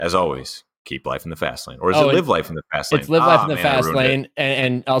as always, keep life in the fast lane. Or is it live life in the fast lane? It's live life in the fast lane.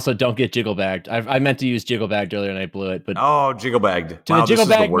 And also don't get jiggle bagged. I meant to use jiggle bagged earlier and I blew it. But jiggle bagged. Wow, this is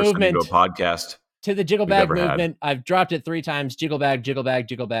the worst movement. To a podcast. To the jiggle bag movement. I've dropped it 3 times. Jiggle bag, jiggle bag,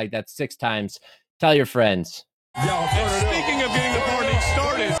 jiggle bag. That's 6 times. Tell your friends. And speaking of getting the party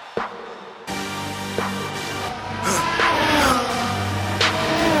started.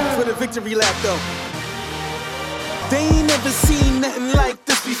 For the victory lap, though. They ain't never seen nothing like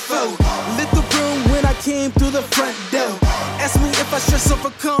this before. Lit the room when I came through the front door. Ask me if I should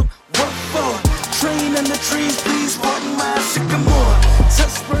overcome. What for? Train in the trees, please pardon my sycamore.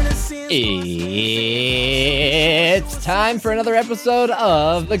 Touch burning sands. It's time for another episode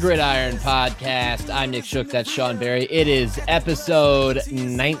of the Gridiron Podcast. I'm Nick Shook. That's Sean Barie. It is episode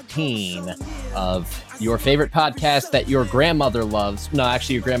 19 of your favorite podcast that your grandmother loves. No,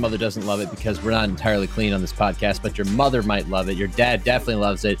 actually, your grandmother doesn't love it because we're not entirely clean on this podcast, but your mother might love it. Your dad definitely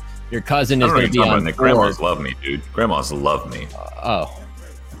loves it. Your cousin is going to be on board. Grandmas love me, dude. Grandmas love me. I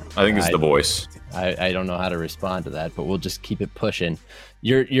think it's the voice. I don't know how to respond to that, but we'll just keep it pushing.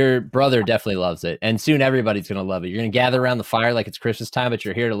 Your brother definitely loves it, and soon everybody's going to love it. You're going to gather around the fire like it's Christmas time, but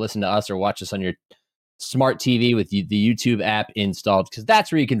you're here to listen to us or watch us on your smart TV with the YouTube app installed, because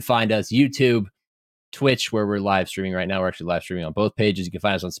that's where you can find us. YouTube, Twitch, where we're live streaming right now. We're actually live streaming on both pages. You can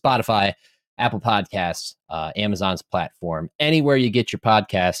find us on Spotify, Apple Podcasts, Amazon's platform. Anywhere you get your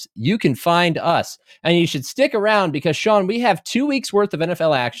podcasts, you can find us. And you should stick around because, Sean, we have 2 weeks worth of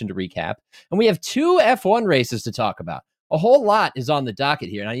NFL action to recap, and we have 2 F1 races to talk about. A whole lot is on the docket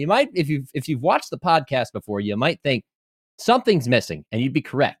here. Now, you might, if you've watched the podcast before, you might think something's missing, and you'd be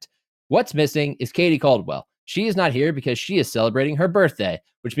correct. What's missing is Katie Caldwell. She is not here because she is celebrating her birthday,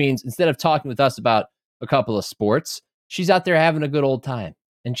 which means instead of talking with us about a couple of sports, she's out there having a good old time.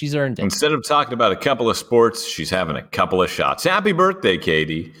 And she's earned it. Instead of talking about a couple of sports, she's having a couple of shots. Happy birthday,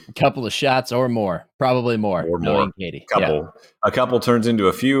 Katie. A couple of shots or more. Probably more. Or more. Katie. Couple. Yeah. A couple turns into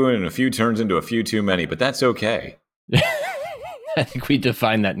a few, and a few turns into a few too many, but that's okay. I think we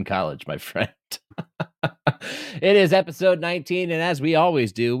defined that in college, my friend. It is episode 19, and as we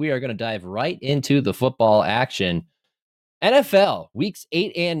always do, we are going to dive right into the football action. NFL, weeks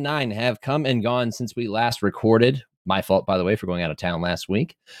 8 and 9 have come and gone since we last recorded. My fault, by the way, for going out of town last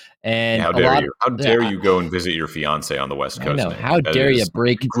week. And how dare you? How dare you go and visit your fiance on the West Coast? No, how dare you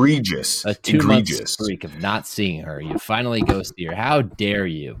break egregious a 2-month streak of not seeing her? You finally go see her. How dare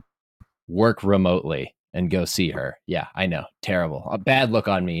you work remotely and go see her? Yeah, I know. Terrible. A bad look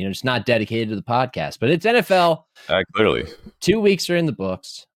on me. It's not dedicated to the podcast, but it's NFL. Clearly. 2 weeks are in the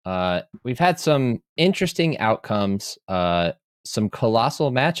books. We've had some interesting outcomes. Some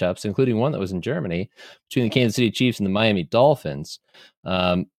colossal matchups, including one that was in Germany between the Kansas City Chiefs and the Miami Dolphins.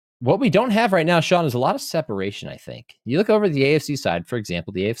 What we don't have right now, Sean, is a lot of separation, I think. You look over the AFC side, for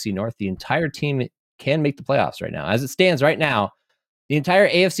example, the AFC North, the entire team can make the playoffs right now. As it stands right now, the entire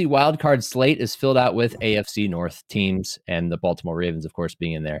AFC wildcard slate is filled out with AFC North teams, and the Baltimore Ravens, of course,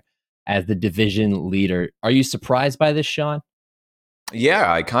 being in there as the division leader. Are you surprised by this, Sean?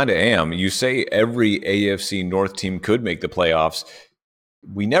 Yeah, I kind of am. You say every AFC North team could make the playoffs.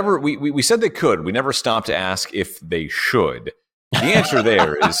 We said they could. We never stopped to ask if they should. The answer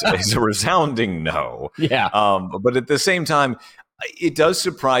there is a resounding no. Yeah. But at the same time, it does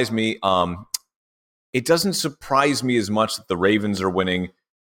surprise me. It doesn't surprise me as much that the Ravens are winning,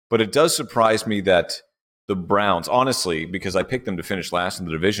 but it does surprise me that the Browns, honestly, because I picked them to finish last in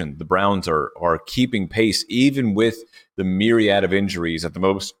the division, the Browns are keeping pace even with the myriad of injuries at the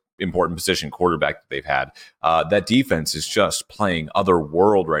most important position, quarterback, that they've had. That defense is just playing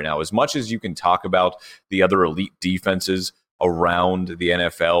otherworld right now. As much as you can talk about the other elite defenses around the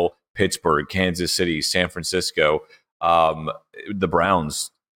NFL, Pittsburgh, Kansas City, San Francisco, the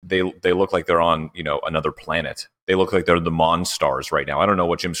Browns, they look like they're on another planet. They look like they're the Monstars right now. I don't know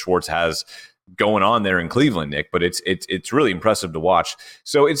what Jim Schwartz has going on there in Cleveland, Nick, but it's really impressive to watch.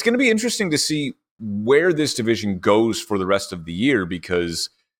 So it's going to be interesting to see where this division goes for the rest of the year, because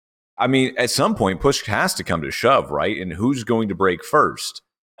I mean, at some point, push has to come to shove, right? And who's going to break first?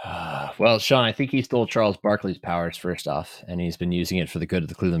 Well, Sean, I think he stole Charles Barkley's powers first off, and he's been using it for the good of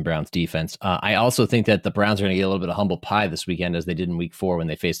the Cleveland Browns defense. I also think that the Browns are going to get a little bit of humble pie this weekend, as they did in week 4 when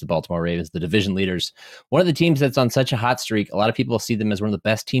they faced the Baltimore Ravens, the division leaders. One of the teams that's on such a hot streak, a lot of people see them as one of the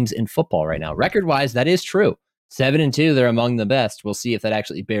best teams in football right now. Record-wise, that is true. 7-2, they're among the best. We'll see if that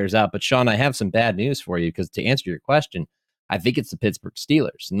actually bears out. But Sean, I have some bad news for you, because to answer your question, I think it's the Pittsburgh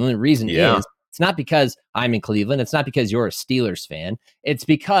Steelers. And the only reason is, it's not because I'm in Cleveland. It's not because you're a Steelers fan. It's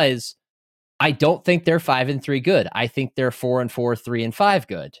because I don't think they're 5-3 good. I think they're 4-4, 3-5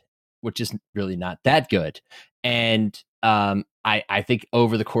 good, which is really not that good. And I think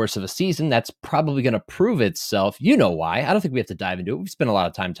over the course of a season, that's probably going to prove itself. You know why? I don't think we have to dive into it. We've spent a lot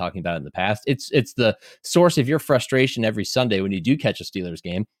of time talking about it in the past. It's the source of your frustration every Sunday when you do catch a Steelers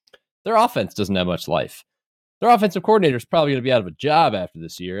game. Their offense doesn't have much life. Their offensive coordinator is probably going to be out of a job after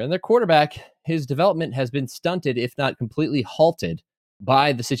this year, and their quarterback, his development has been stunted, if not completely halted,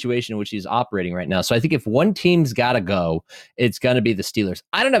 by the situation in which he's operating right now. So I think if one team's got to go, it's going to be the Steelers.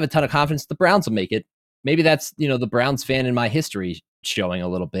 I don't have a ton of confidence the Browns will make it. Maybe that's, the Browns fan in my history showing a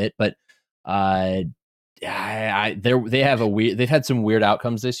little bit, but they've had some weird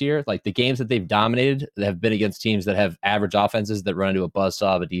outcomes this year. Like the games that they've dominated have been against teams that have average offenses that run into a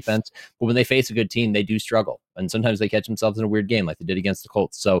buzzsaw of a defense. But when they face a good team, they do struggle. And sometimes they catch themselves in a weird game like they did against the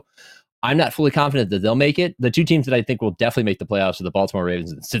Colts. So I'm not fully confident that they'll make it. The two teams that I think will definitely make the playoffs are the Baltimore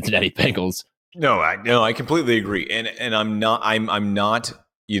Ravens and the Cincinnati Bengals. No, I completely agree. And I'm not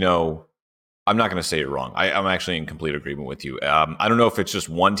going to say it wrong. I'm actually in complete agreement with you. I don't know if it's just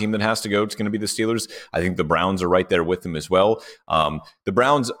one team that has to go. It's going to be the Steelers. I think the Browns are right there with them as well. The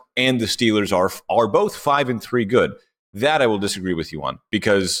Browns and the Steelers are both 5-3 good. That I will disagree with you on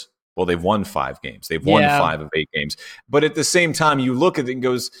because, well, they've won 5 games. They've won 5 of 8 games. But at the same time, you look at it and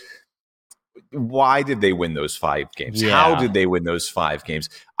goes, why did they win those 5 games? Yeah. How did they win those 5 games?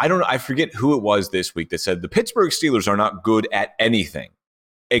 I don't know. I forget who it was this week that said the Pittsburgh Steelers are not good at anything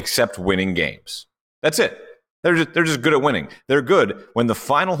except winning games. That's it. They're just good at winning. They're good when the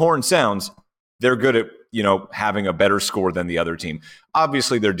final horn sounds. They're good at having a better score than the other team.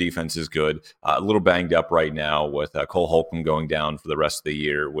 Obviously, their defense is good. A little banged up right now with Cole Holcomb going down for the rest of the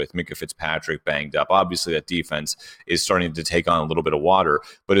year, with Minka Fitzpatrick banged up. Obviously, that defense is starting to take on a little bit of water.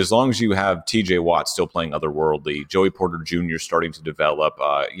 But as long as you have T.J. Watt still playing otherworldly, Joey Porter Jr. starting to develop,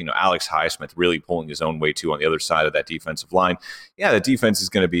 Alex Highsmith really pulling his own way too on the other side of that defensive line. Yeah, the defense is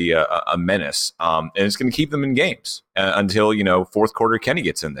going to be a menace, and it's going to keep them in games until fourth quarter Kenny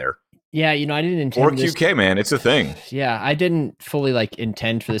gets in there. Yeah, I didn't intend or QK, man, it's a thing. Yeah, I didn't fully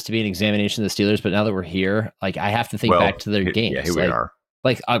intend for this to be an examination of the Steelers, but now that we're here, I have to think back to their games. Yeah, here we are.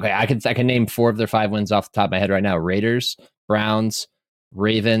 Okay, I can name 4 of their 5 wins off the top of my head right now: Raiders, Browns,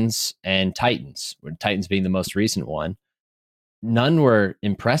 Ravens, and Titans. With Titans being the most recent one. None were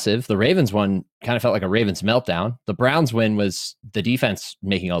impressive. The Ravens one kind of felt like a Ravens meltdown. The Browns win was the defense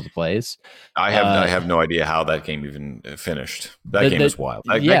making all the plays. I have no idea how that game even finished. That game was wild.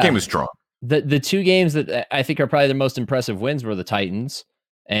 That game was strong. The 2 games that I think are probably the most impressive wins were the Titans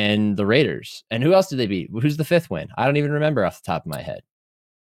and the Raiders. And who else did they beat? Who's the 5th win? I don't even remember off the top of my head.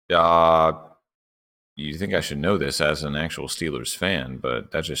 You think I should know this as an actual Steelers fan,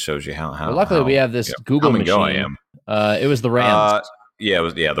 but that just shows you how. Well, luckily we have this Google machine. I am. It was the Rams. It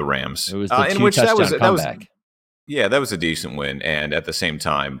was the Rams. It was the 2 touchdown comeback. That was a decent win, and at the same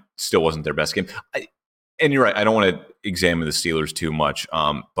time, still wasn't their best game. And you're right. I don't want to examine the Steelers too much,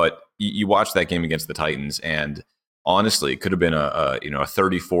 but you watch that game against the Titans, and honestly, it could have been a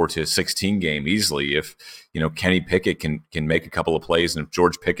 34-16 game easily if Kenny Pickett can make a couple of plays, and if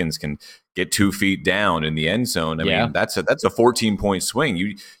George Pickens can get 2 feet down in the end zone. I mean, that's a 14-point swing.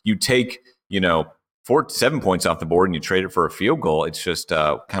 You take 7 points off the board and you trade it for a field goal. It's just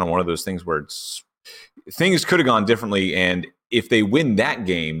kind of one of those things where things could have gone differently, and if they win that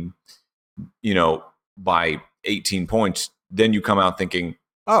game, by 18 points, then you come out thinking,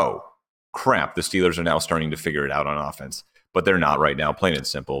 oh crap, the Steelers are now starting to figure it out on offense, but they're not right now, plain and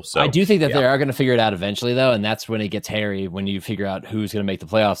simple. So I do think that they are going to figure it out eventually, though, and that's when it gets hairy, when you figure out who's going to make the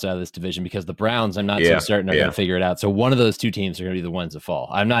playoffs out of this division, because the Browns, I'm not so certain, are going to figure it out. So one of those 2 teams are going to be the ones that fall.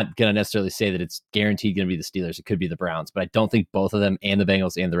 I'm not going to necessarily say that it's guaranteed going to be the Steelers. It could be the Browns, but I don't think both of them and the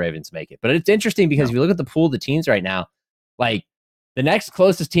Bengals and the Ravens make it. But it's interesting because if you look at the pool of the teams right now, the next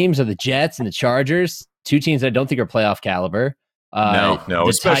closest teams are the Jets and the Chargers, 2 teams that I don't think are playoff caliber. No,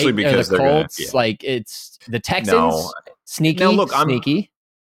 especially because the Colts, it's the Texans, sneaky. Now, look, sneaky.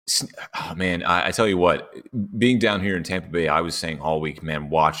 Oh man, I tell you what, being down here in Tampa Bay, I was saying all week, man,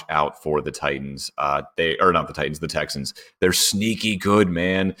 watch out for the Titans. The Texans. They're sneaky good,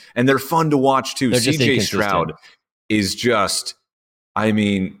 man, and they're fun to watch too. CJ Stroud is just,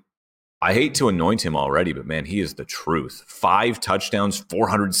 I hate to anoint him already, but man, he is the truth. 5 touchdowns,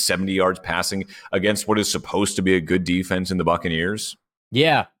 470 yards passing against what is supposed to be a good defense in the Buccaneers.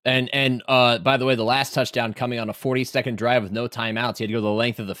 Yeah, and by the way, the last touchdown coming on a 40-second drive with no timeouts. He had to go the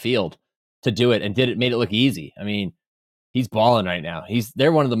length of the field to do it, and made it look easy. I mean, he's balling right now.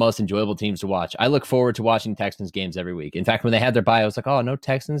 They're one of the most enjoyable teams to watch. I look forward to watching Texans games every week. In fact, when they had their bye, I was like, oh, no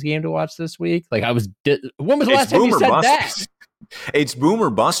Texans game to watch this week? When was the last time you said that? It's boom or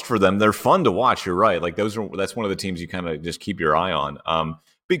bust for them. They're fun to watch. You're right. That's one of the teams you kind of just keep your eye on.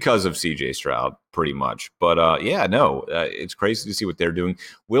 because of CJ Stroud, pretty much. But it's crazy to see what they're doing.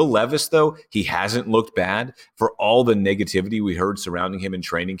 Will Levis, though, he hasn't looked bad for all the negativity we heard surrounding him in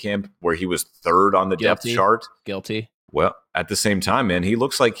training camp, where he was third on the depth chart. Guilty. Well, at the same time, man, he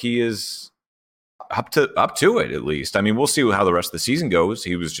looks like he is up to it, at least. I mean, we'll see how the rest of the season goes.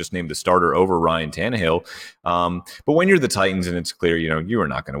 He was just named the starter over Ryan Tannehill. But when you're the Titans and it's clear, you are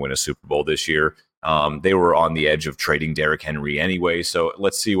not going to win a Super Bowl this year. They were on the edge of trading Derrick Henry anyway. So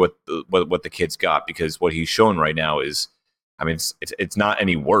let's see what the kid's got, because what he's shown right now is, I mean, it's not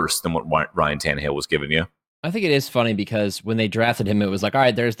any worse than what Ryan Tannehill was giving you. I think it is funny because when they drafted him, it was like, all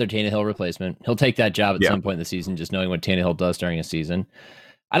right, there's their Tannehill replacement. He'll take that job at some point in the season, just knowing what Tannehill does during a season.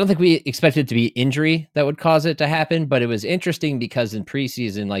 I don't think we expected it to be injury that would cause it to happen, but it was interesting because in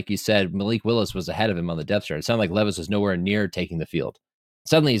preseason, like you said, Malik Willis was ahead of him on the depth chart. It sounded like Levis was nowhere near taking the field.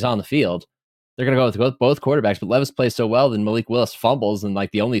 Suddenly he's on the field. They're going to go with both quarterbacks, but Levis plays so well, then Malik Willis fumbles and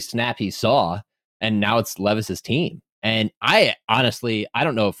like the only snap he saw, and now it's Levis's team. And I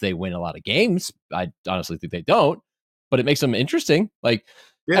don't know if they win a lot of games. I honestly think they don't, but it makes them interesting. Like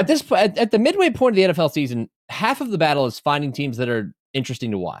at this point, at the midway point of the NFL season, half of the battle is finding teams that are interesting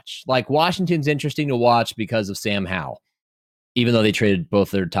to watch. Like Washington's interesting to watch because of Sam Howell, even though they traded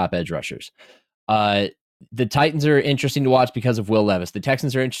both their top edge rushers. The Titans are interesting to watch because of Will Levis. The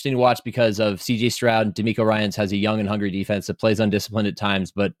Texans are interesting to watch because of CJ Stroud, and DeMeco Ryans has a young and hungry defense that plays undisciplined at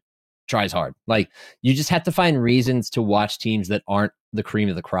times, but tries hard. Like, you just have to find reasons to watch teams that aren't the cream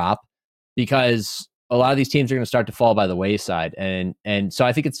of the crop, because a lot of these teams are going to start to fall by the wayside. And so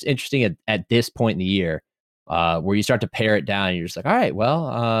I think it's interesting at this point in the year, where you start to pare it down and you're just like, all right,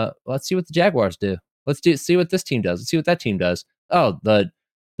 well, let's see what the Jaguars do. See what this team does. Let's see what that team does. Oh,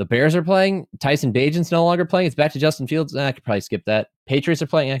 the Bears are playing. Tyson Bagent's no longer playing. It's back to Justin Fields. I could probably skip that. Patriots are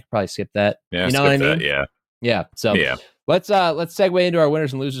playing. I could probably skip that. Yeah, you know what I mean? Yeah. So let's segue into our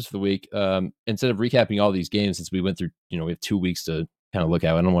winners and losers for the week. Instead of recapping all these games, since we went through, we have 2 weeks to kind of look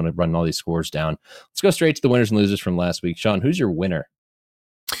at. I don't want to run all these scores down. Let's go straight to the winners and losers from last week. Sean, who's your winner?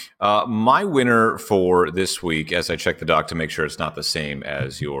 My winner for this week, as I check the doc to make sure it's not the same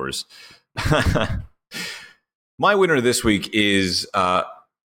as yours. My winner this week is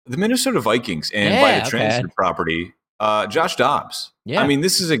the Minnesota Vikings, and by the transfer property, Josh Dobbs. Yeah. I mean,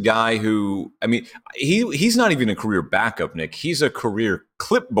 this is a guy who, he's not even a career backup, Nick. He's a career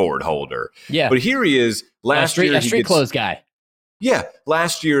clipboard holder. Yeah. But here he is. Last year, a street clothes guy. Yeah.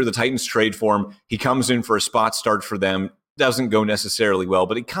 Last year, the Titans trade for him. He comes in for a spot start for them. Doesn't go necessarily well,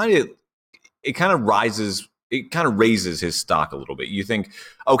 but it kind of raises his stock a little bit. You think,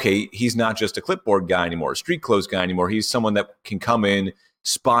 okay, he's not just a clipboard guy anymore, a street clothes guy anymore. He's someone that can come in,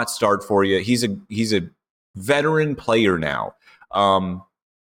 spot start for you. He's a veteran player now.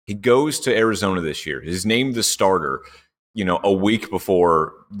 He goes to Arizona this year. He's named the starter, a week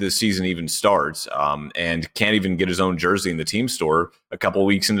before the season even starts, and can't even get his own jersey in the team store a couple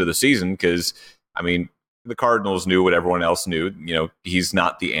weeks into the season because, the Cardinals knew what everyone else knew. He's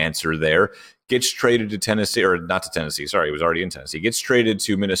not the answer there. Gets traded to Tennessee, or not to Tennessee. Sorry, he was already in Tennessee. Gets traded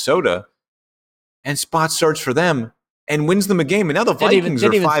to Minnesota, and spot starts for them and wins them a game. And now the Vikings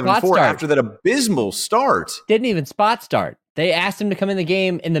are 5-4 after that abysmal start. Didn't even spot start. They asked him to come in the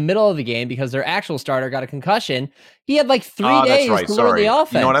game in the middle of the game because their actual starter got a concussion. He had like 3 days to learn the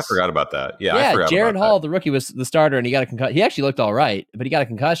offense. You know what? I forgot about that. Yeah, Jared Hall, the rookie, was the starter, and he got a concussion. He actually looked all right, but he got a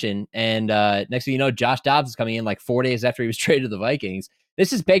concussion. And next thing you know, Josh Dobbs is coming in like 4 days after he was traded to the Vikings.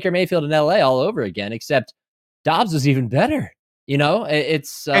 This is Baker Mayfield in LA all over again, except Dobbs was even better.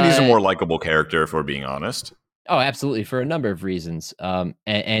 It's and he's a more likable character, if we're being honest. Oh, absolutely, for a number of reasons.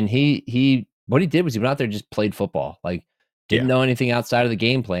 And he what he did was he went out there and just played football. Like, didn't know anything outside of the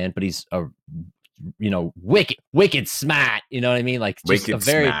game plan, but he's a wicked smart. You know what I mean? Like, just a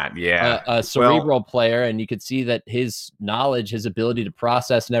very smart, a cerebral player, and you could see that his knowledge, his ability to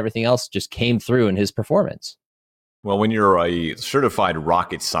process, and everything else just came through in his performance. Well, when you're a certified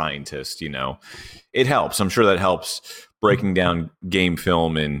rocket scientist, it helps. I'm sure that helps breaking down game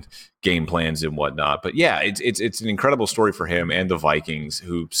film and game plans and whatnot. But yeah, it's an incredible story for him and the Vikings,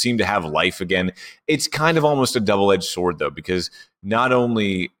 who seem to have life again. It's kind of almost a double-edged sword, though, because not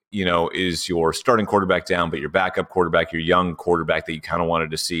only is your starting quarterback down, but your backup quarterback, your young quarterback that you kind of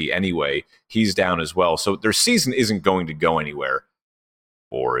wanted to see anyway, he's down as well. So their season isn't going to go anywhere.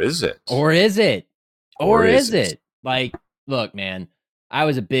 Or is it? Or is it? Or is it? Like, look, man, I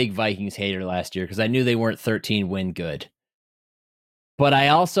was a big Vikings hater last year because I knew they weren't 13 win good. But I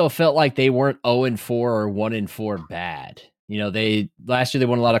also felt like they weren't 0-4 or 1-4 bad. Last year they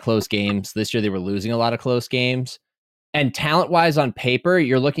won a lot of close games. This year they were losing a lot of close games. And talent-wise on paper,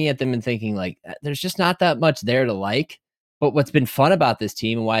 you're looking at them and thinking, like, there's just not that much there to like. But what's been fun about this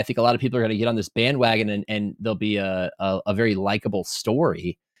team and why I think a lot of people are going to get on this bandwagon and there'll be a very likable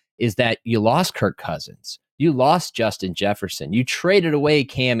story is that you lost Kirk Cousins. You lost Justin Jefferson. You traded away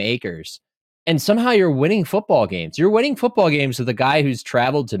Cam Akers. And somehow you're winning football games. You're winning football games with a guy who's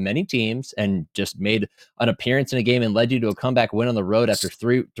traveled to many teams and just made an appearance in a game and led you to a comeback win on the road after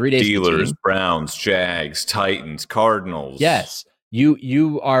three days. Steelers, Browns, Jags, Titans, Cardinals. Yes.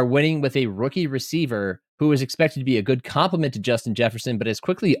 You are winning with a rookie receiver who is expected to be a good complement to Justin Jefferson, but has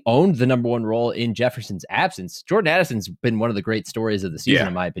quickly owned the number one role in Jefferson's absence. Jordan Addison's been one of the great stories of the season,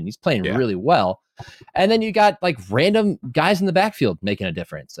 in my opinion. He's playing really well. And then you got like random guys in the backfield making a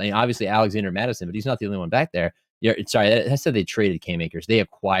difference. I mean, obviously Alexander Madison, but he's not the only one back there. Sorry, I said they traded Cam Akers. They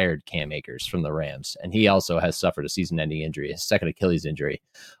acquired Cam Akers from the Rams, and he also has suffered a season-ending injury, a second Achilles injury.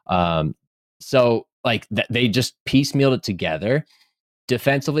 So like they just piecemealed it together.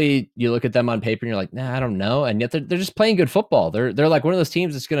 Defensively, you look at them on paper and you're like, nah, I don't know. And yet they're just playing good football. They're like one of those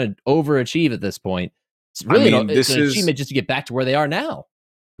teams that's going to overachieve at this point. It's really an achievement just to get back to where they are now.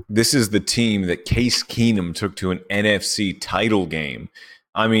 This is the team that Case Keenum took to an NFC title game.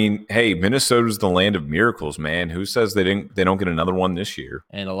 I mean, hey, Minnesota's the land of miracles, man. Who says they don't get another one this year?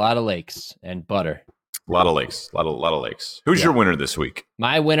 And a lot of lakes and butter. A lot of lakes. A lot of lakes. Who's your winner this week?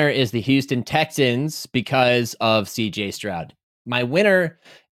 My winner is the Houston Texans because of CJ Stroud. My winner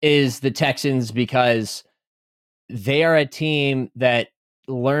is the Texans because they are a team that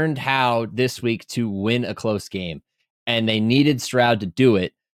learned how this week to win a close game, and they needed Stroud to do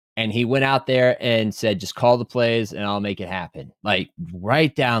it. And he went out there and said, just call the plays and I'll make it happen, like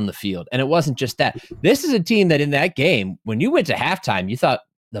right down the field. And it wasn't just that. This is a team that in that game, when you went to halftime, you thought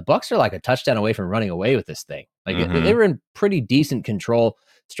the Bucs are like a touchdown away from running away with this thing. Like they were in pretty decent control.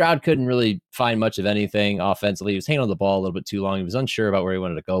 Stroud couldn't really find much of anything offensively. He was hanging on the ball a little bit too long. He was unsure about where he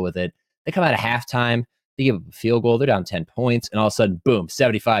wanted to go with it. They come out of halftime. They give up a field goal. They're down 10 points. And all of a sudden, boom,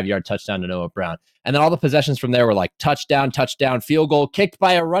 75-yard touchdown to Noah Brown. And then all the possessions from there were like touchdown, field goal, kicked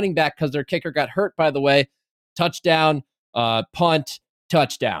by a running back because their kicker got hurt, by the way. Touchdown, punt,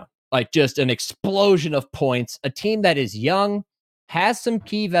 touchdown. Like just an explosion of points. A team that is young, has some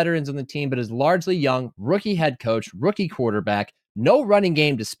key veterans on the team, but is largely young. Rookie head coach, rookie quarterback. No running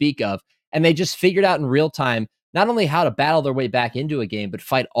game to speak of, and they just figured out in real time not only how to battle their way back into a game, but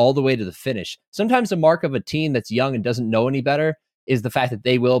fight all the way to the finish. Sometimes the mark of a team that's young and doesn't know any better is the fact that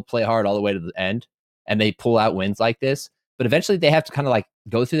they will play hard all the way to the end, and they pull out wins like this. But eventually they have to kind of like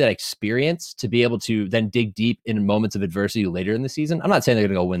go through that experience to be able to then dig deep in moments of adversity later in the season. I'm not saying they're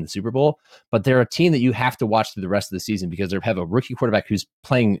going to go win the Super Bowl, but they're a team that you have to watch through the rest of the season because they have a rookie quarterback who's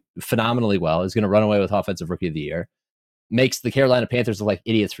playing phenomenally well, is going to run away with Offensive Rookie of the Year. Makes the Carolina Panthers look like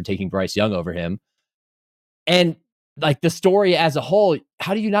idiots for taking Bryce Young over him. And like the story as a whole,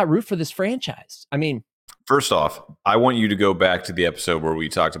 how do you not root for this franchise? I mean, first off, I want you to go back to the episode where we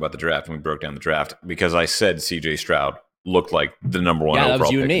talked about the draft and we broke down the draft because I said CJ Stroud looked like the number one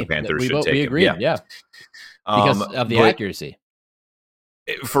overall pick the Panthers should take. We agreed, yeah. Because of the accuracy.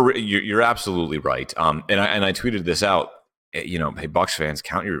 You're absolutely right. And I tweeted this out. Hey, Bucs fans,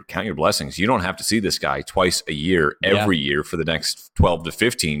 count your blessings. You don't have to see this guy twice a year, every year for the next 12 to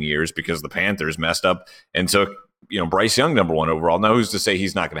 15 years because the Panthers messed up and took, Bryce Young number one overall. Now, who's to say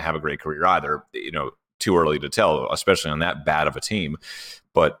he's not going to have a great career either? Too early to tell, especially on that bad of a team.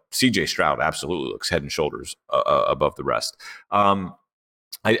 But CJ Stroud absolutely looks head and shoulders above the rest.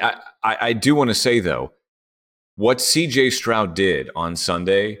 I do want to say, though, what CJ Stroud did on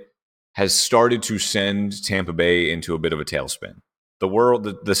Sunday has started to send Tampa Bay into a bit of a tailspin.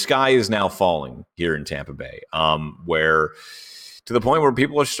 The sky is now falling here in Tampa Bay, where to the point where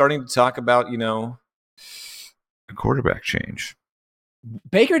people are starting to talk about, a quarterback change.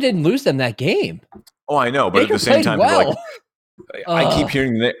 Baker didn't lose them that game. Oh, I know, but Baker at the same time, well. I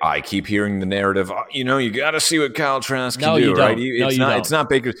keep hearing the narrative. You got to see what Kyle Trask can do, right? It's not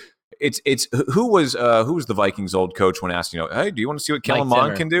Baker. It's who was the Vikings' old coach when asked, hey, do you want to see what Kellen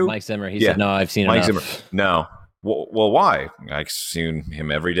Mond can do? Mike Zimmer. He said, no, I've seen Mike enough. Zimmer. No. Well, why? I've seen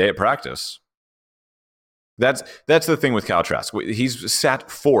him every day at practice. That's the thing with Kyle Trask. He's sat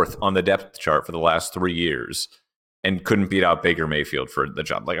fourth on the depth chart for the last 3 years and couldn't beat out Baker Mayfield for the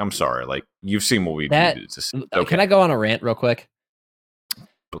job. Like, I'm sorry. Like, you've seen what we needed to see. Okay. Can I go on a rant real quick?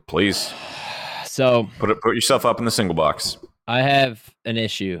 Please. So put yourself up in the single box. I have an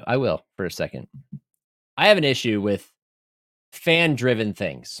issue. I will for a second. I have an issue with fan-driven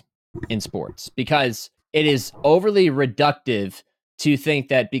things in sports because it is overly reductive to think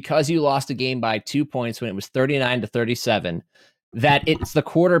that because you lost a game by 2 points when it was 39-37, that it's the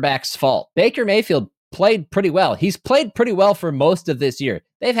quarterback's fault. Baker Mayfield played pretty well. He's played pretty well for most of this year.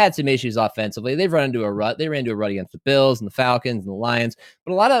 They've had some issues offensively. They've run into a rut. They ran into a rut against the Bills and the Falcons and the Lions,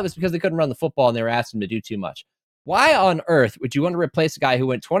 but a lot of it was because they couldn't run the football and they were asking them to do too much. Why on earth would you want to replace a guy who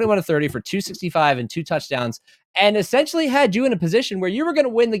went 21-30 for 265 and 2 touchdowns and essentially had you in a position where you were going to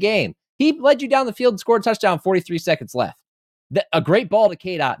win the game? He led you down the field and scored a touchdown 43 seconds left. A great ball to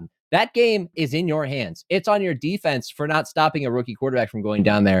Cade Otton. That game is in your hands. It's on your defense for not stopping a rookie quarterback from going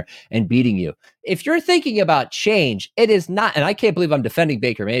down there and beating you. If you're thinking about change, it is not, and I can't believe I'm defending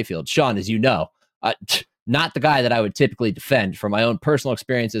Baker Mayfield. Sean, as you know, not the guy that I would typically defend from my own personal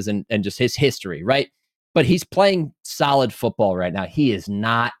experiences and just his history, right? But he's playing solid football right now. He is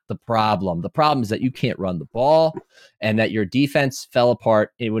not the problem. The problem is that you can't run the ball and that your defense fell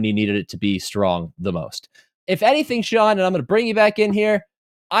apart when you needed it to be strong the most. If anything, Sean, and I'm going to bring you back in here,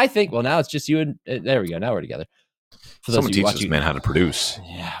 I think, well, now it's just you and there we go. Now we're together. Someone teach this man how to produce.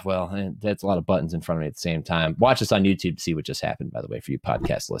 Yeah, well, that's a lot of buttons in front of me at the same time. Watch us on YouTube to see what just happened, by the way, for you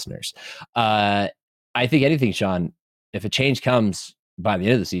podcast listeners. I think anything, Sean, if a change comes by the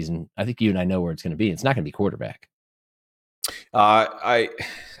end of the season, I think you and I know where it's going to be. It's not going to be quarterback. I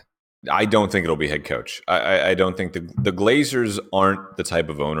don't think it'll be head coach. I don't think the Glazers aren't the type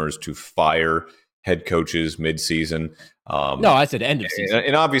of owners to fire head coaches mid-season. No, I said end of season.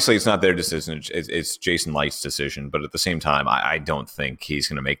 And obviously it's not their decision. It's Jason Light's decision. But at the same time, I don't think he's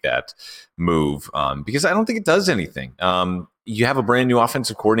going to make that move because I don't think it does anything. You have a brand new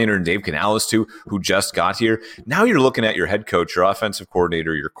offensive coordinator in Dave Canales, too, who just got here. Now you're looking at your head coach, your offensive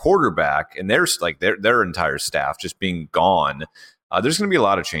coordinator, your quarterback, and their entire staff just being gone. There's going to be a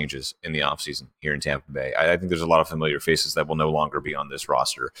lot of changes in the offseason here in Tampa Bay. I think there's a lot of familiar faces that will no longer be on this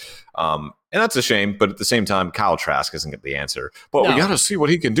roster. And that's a shame, but at the same time, Kyle Trask isn't get the answer. But we got to see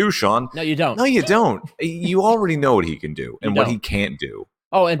what he can do, Sean. No, you don't. No, you don't. You already know what he can do and what he can't do.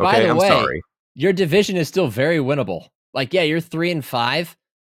 Oh, and by the way, sorry. Your division is still very winnable. Like, yeah, you're 3-5,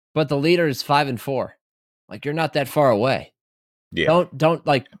 but the leader is 5-4. Like, you're not that far away. Yeah. Don't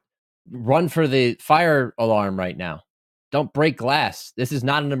like run for the fire alarm right now. Don't break glass. This is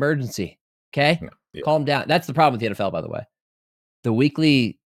not an emergency. Okay? Yeah. Calm down. That's the problem with the NFL, by the way. The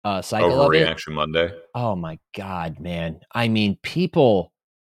weekly cycle Overreaction of it. Monday. Oh my God, man. I mean, people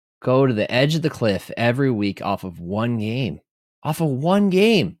go to the edge of the cliff every week off of one game.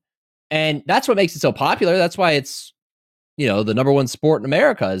 And that's what makes it so popular. That's why it's, the number one sport in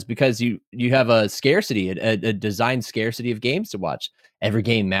America, is because you have a scarcity, a designed scarcity of games to watch. Every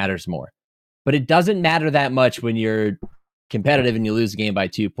game matters more. But it doesn't matter that much when you're competitive and you lose a game by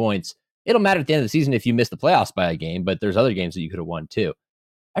 2 points. It'll matter at the end of the season if you miss the playoffs by a game, but there's other games that you could have won too.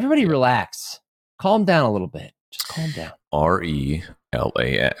 Everybody relax. Calm down a little bit. Just calm down.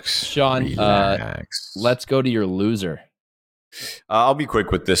 RELAX. Sean, let's go to your loser. I'll be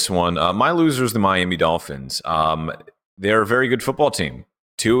quick with this one. My loser is the Miami Dolphins. They're a very good football team.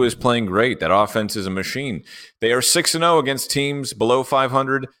 Tua is playing great. That offense is a machine. They are 6-0 against teams below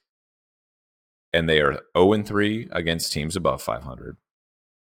 500, and they are 0-3 against teams above 500.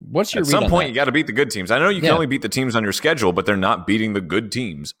 What's your At some point, you got to beat the good teams. I know you can only beat the teams on your schedule, but they're not beating the good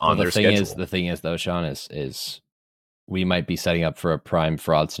teams on their schedule. The thing is, though, Sean, is we might be setting up for a prime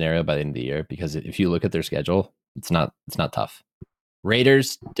fraud scenario by the end of the year, because if you look at their schedule, it's not tough.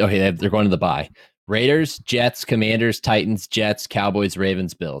 Raiders, okay, they're going to the bye. Raiders, Jets, Commanders, Titans, Jets, Cowboys,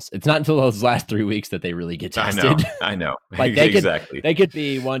 Ravens, Bills. It's not until those last 3 weeks that they really get tested. I know. Like they could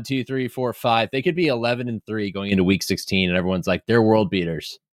be 1, 2, 3, 4, 5. They could be 11-3 going into week 16, and everyone's like, they're world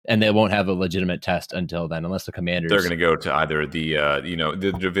beaters, and they won't have a legitimate test until then, unless the Commanders. They're going to go to either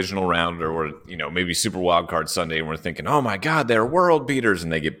the divisional round or maybe Super Wild Card Sunday, and we're thinking, oh my God, they're world beaters,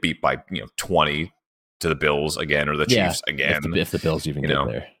 and they get beat by 20 to the Bills again, or the Chiefs again. If the Bills even get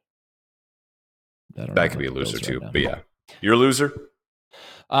there. That could be a loser too, but yeah. You're a loser?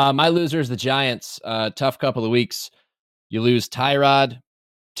 My loser is the Giants. Tough couple of weeks. You lose Tyrod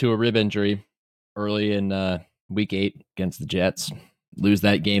to a rib injury early in week 8 against the Jets. Lose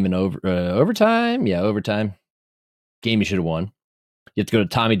that game in overtime. Yeah, overtime. Game you should have won. You have to go to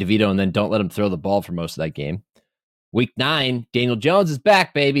Tommy DeVito and then don't let him throw the ball for most of that game. Week 9, Daniel Jones is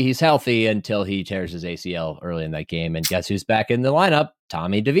back, baby. He's healthy until he tears his ACL early in that game. And guess who's back in the lineup?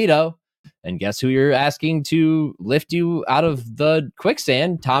 Tommy DeVito. And guess who you're asking to lift you out of the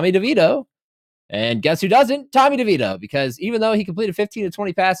quicksand? Tommy DeVito. And guess who doesn't? Tommy DeVito. Because even though he completed 15 to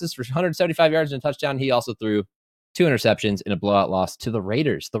 20 passes for 175 yards and a touchdown, he also threw 2 interceptions in a blowout loss to the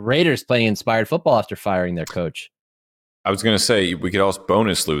Raiders. The Raiders playing inspired football after firing their coach. I was going to say, we could also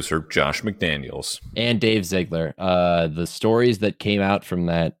bonus loser Josh McDaniels. And Dave Ziegler. The stories that came out from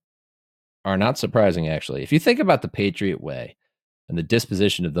that are not surprising, actually. If you think about the Patriot way and the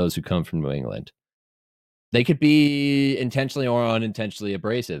disposition of those who come from New England, They could be intentionally or unintentionally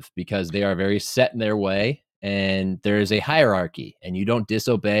abrasive because they are very set in their way, and there is a hierarchy, and you don't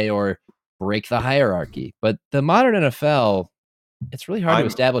disobey or break the hierarchy. But the modern NFL, it's really hard to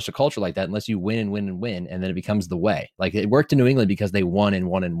establish a culture like that unless you win and win and win, and then it becomes the way. Like it worked in New England because they won and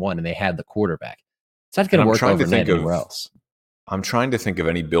won and won, and they had the quarterback. It's not going to work overnight anywhere else. I'm trying to think of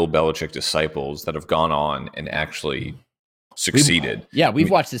any Bill Belichick disciples that have gone on and actually succeeded. We've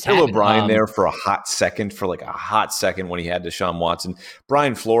watched this happen. Bill O'Brien there for a hot second when he had Deshaun Watson.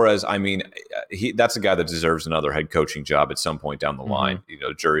 Brian Flores, I mean, that's a guy that deserves another head coaching job at some point down the line. You know,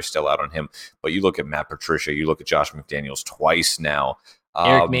 the jury's still out on him. But you look at Matt Patricia, you look at Josh McDaniels twice now.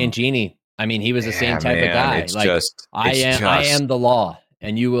 Eric Mangini, I mean, he was the same type of guy. It's like, I am the law,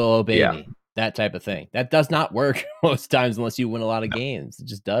 and you will obey me. That type of thing. That does not work most times unless you win a lot of games. It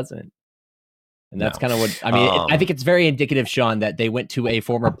just doesn't. And that's kind of what I mean. I think it's very indicative, Sean, that they went to a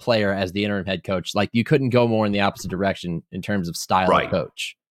former player as the interim head coach. Like you couldn't go more in the opposite direction in terms of style of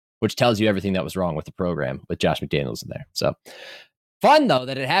coach, which tells you everything that was wrong with the program with Josh McDaniels in there. So fun though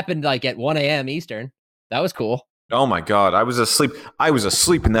that it happened like at 1 a.m. Eastern. That was cool. Oh my God. I was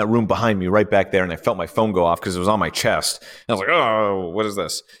asleep in that room behind me right back there, and I felt my phone go off because it was on my chest. And I was like, oh, what is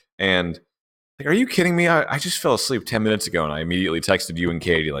this? And like, are you kidding me? I just fell asleep 10 minutes ago, and I immediately texted you and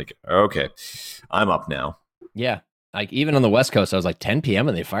Katie like, okay, I'm up now. Yeah. Like even on the West Coast, I was like 10 p.m.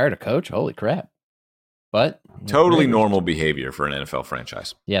 and they fired a coach. Holy crap. But totally normal behavior for an NFL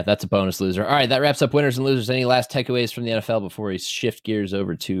franchise. Yeah, that's a bonus loser. All right, that wraps up winners and losers. Any last takeaways from the NFL before we shift gears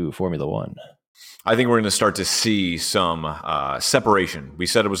over to Formula One? I think we're going to start to see some separation. We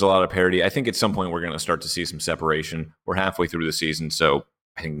said it was a lot of parity. I think at some point we're going to start to see some separation. We're halfway through the season, so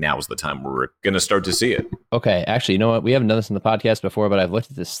I think now is the time where we're going to start to see it. Okay. Actually, you know what? We haven't done this in the podcast before, but I've looked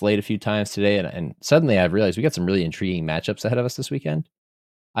at this slate a few times today, and suddenly I've realized we got some really intriguing matchups ahead of us this weekend.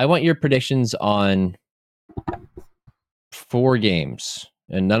 I want your predictions on 4 games,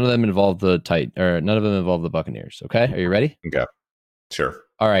 and none of them involve the Buccaneers. Okay. Are you ready? Okay. Sure.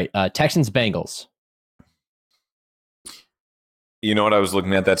 All right. Texans, Bengals. You know what? I was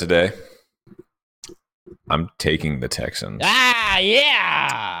looking at that today. I'm taking the Texans.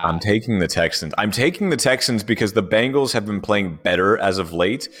 Yeah. I'm taking the Texans. I'm taking the Texans because the Bengals have been playing better as of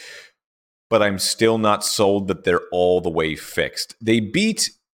late, but I'm still not sold that they're all the way fixed. They beat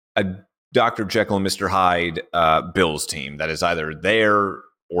a Dr. Jekyll and Mr. Hyde Bills team that is either there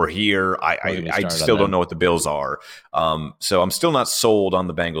or here. I still don't know what the Bills are. So I'm still not sold on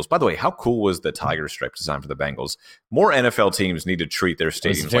the Bengals. By the way, how cool was the tiger stripe design for the Bengals? More NFL teams need to treat their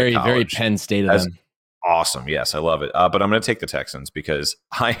stadiums very, like college. very Penn State of them. Awesome. Yes, I love it. But I'm going to take the Texans because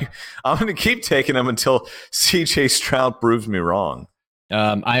I'm going to keep taking them until CJ Stroud proves me wrong.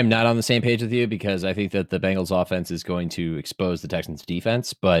 I am not on the same page with you because I think that the Bengals offense is going to expose the Texans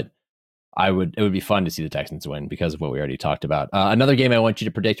defense, but it would be fun to see the Texans win because of what we already talked about. Another game I want you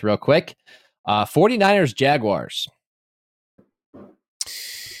to predict real quick. 49ers, Jaguars.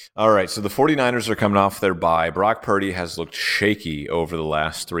 All right, so the 49ers are coming off their bye. Brock Purdy has looked shaky over the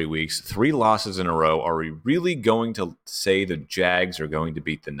last 3 weeks. 3 losses in a row. Are we really going to say the Jags are going to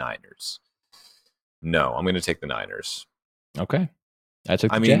beat the Niners? No, I'm going to take the Niners. Okay. I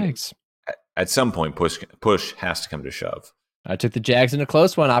took the Jags. At some point, push has to come to shove. I took the Jags in a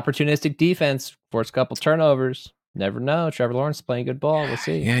close one. Opportunistic defense. Forced a couple turnovers. Never know. Trevor Lawrence playing good ball. We'll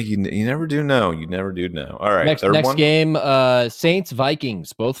see. Yeah, you never do know. You never do know. All right. Next game, Saints,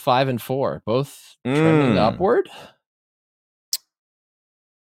 Vikings. Both 5-4. Both trending upward.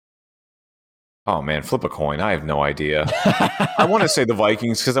 Oh, man. Flip a coin. I have no idea. I want to say the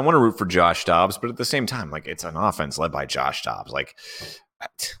Vikings because I want to root for Josh Dobbs. But at the same time, like it's an offense led by Josh Dobbs. Like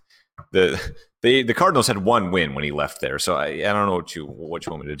the Cardinals had 1 win when he left there. So I don't know what you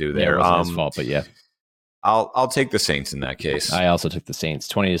want me to do there. Yeah, it wasn't his fault, but yeah. I'll take the Saints in that case. I also took the Saints.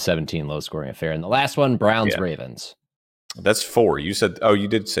 20-17, low scoring affair. And the last one, Browns, Ravens. That's 4. You said, you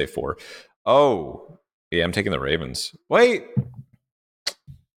did say 4. Oh, yeah, I'm taking the Ravens. Wait.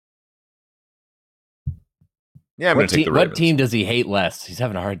 Yeah, I'm going to take the Ravens. What team does he hate less? He's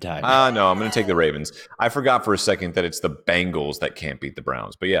having a hard time. No, I'm going to take the Ravens. I forgot for a second that it's the Bengals that can't beat the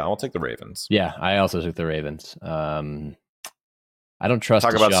Browns. But yeah, I'll take the Ravens. Yeah, I also took the Ravens. I don't trust.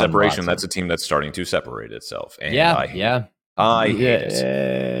 Talk about separation. Watson. That's a team that's starting to separate itself. And I hate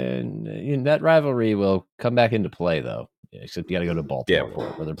it. That rivalry will come back into play, though. Except you got to go to Baltimore for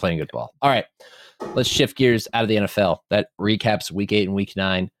it, where they're playing good ball. All right, let's shift gears out of the NFL. That recaps Week 8 and Week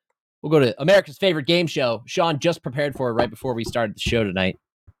 9. We'll go to America's favorite game show. Sean just prepared for it right before we started the show tonight.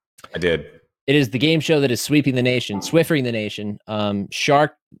 I did. It is the game show that is sweeping the nation, Swiffering the nation.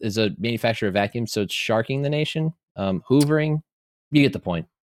 Shark is a manufacturer of vacuums, so it's sharking the nation. Hoovering. You get the point.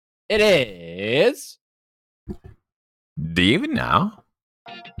 It is Do you even know?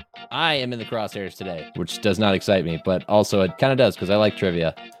 I am in the crosshairs today, which does not excite me, but also it kind of does because I like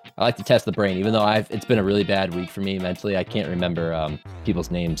trivia. I like to test the brain, even though it's been a really bad week for me mentally. I can't remember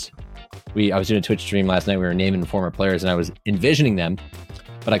people's names. I was doing a Twitch stream last night. We were naming former players, and I was envisioning them,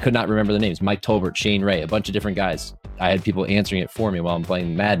 but I could not remember the names. Mike Tolbert, Shane Ray, a bunch of different guys. I had people answering it for me while I'm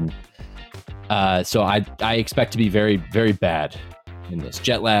playing Madden. So I expect to be very, very bad in this.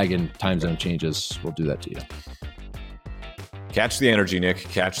 Jet lag and time zone changes will do that to you. Catch the energy, Nick.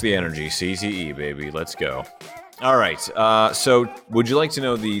 Catch the energy. CTE, baby. Let's go. All right. So would you like to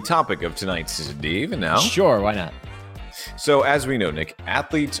know the topic of tonight's Steve? And now? Sure, why not? So as we know, Nick,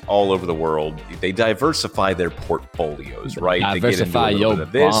 athletes all over the world, they diversify their portfolios, right? Diversify your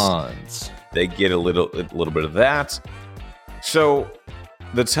bonds. They get a little bit of that. So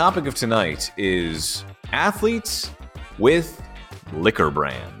the topic of tonight is athletes with liquor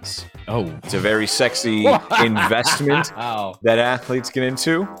brands. Oh, it's a very sexy investment that athletes get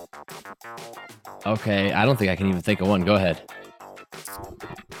into. Okay, I don't think I can even think of one. Go ahead.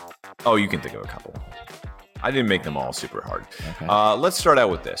 Oh, you can think of a couple. I didn't make them all super hard. Okay. Let's start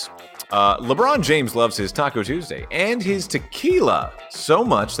out with this. LeBron James loves his Taco Tuesday and his tequila so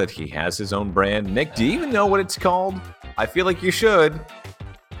much that he has his own brand. Nick, do you even know what it's called? I feel like you should.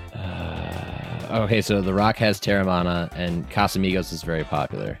 Okay, so The Rock has Terramana, and Casamigos is very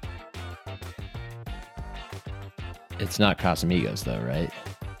popular. It's not Casamigos, though, right?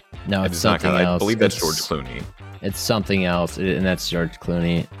 No, it's something else. I believe that's George Clooney. It's something else, and that's George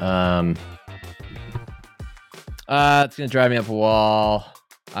Clooney. It's gonna drive me up a wall.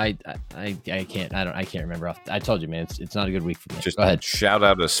 I can't. I can't remember. I told you, man. It's not a good week for me. Just go ahead. Shout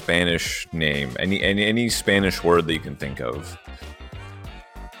out a Spanish name. Any Spanish word that you can think of.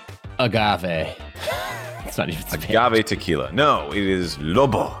 Agave. It's not even Spanish. Agave tequila. No, it is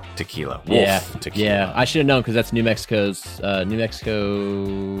Lobo tequila. Wolf tequila. Yeah. I should have known because that's New Mexico's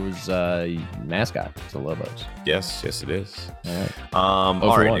mascot. It's the Lobos. Yes, it is. All right.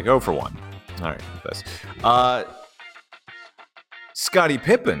 All right, Nick, go for one. All right, best. Scottie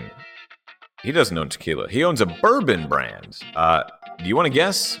Pippen. He doesn't own tequila. He owns a bourbon brand. Do you want to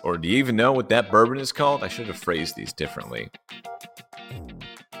guess, or do you even know what that bourbon is called? I should have phrased these differently.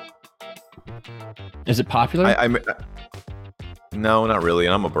 Is it popular? No, not really.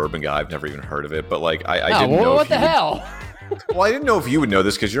 And I'm a bourbon guy. I've never even heard of it. But like, I didn't know. What the hell? Well, I didn't know if you would know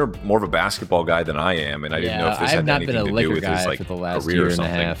this because you're more of a basketball guy than I am, and I didn't know if this had anything to do with his like for the last career year or and a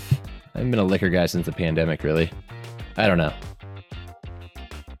something. half. I haven't been a liquor guy since the pandemic, really. I don't know.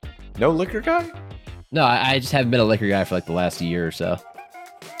 No liquor guy? No, I just haven't been a liquor guy for like the last year or so.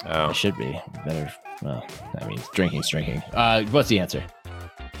 Oh, I should be better. Well, I mean, drinking's drinking. What's the answer?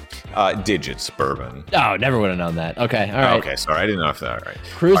 Digits bourbon. Oh, never would have known that. Okay, all right. Okay, sorry, I didn't know if that. All right,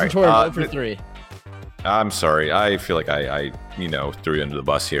 cruising towards 0 for 3. I'm sorry. I feel like I threw you under the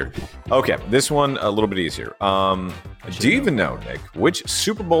bus here. Okay, this one a little bit easier. Do you even know, Nick, which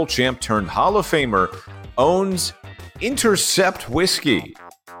Super Bowl champ turned Hall of Famer owns Intercept whiskey?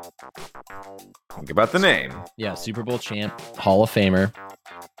 Think about the name. Yeah, Super Bowl champ, Hall of Famer.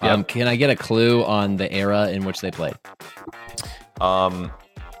 Yep. Can I get a clue on the era in which they played?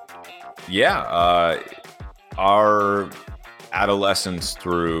 Our adolescence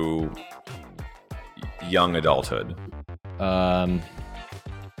through young adulthood. I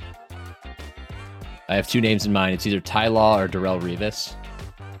have two names in mind. It's either Ty Law or Darrell Revis,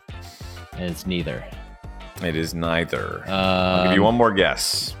 and it's neither. It is neither. I'll give you one more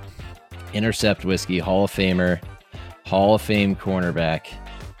guess. Intercept whiskey, Hall of Famer, Hall of Fame cornerback,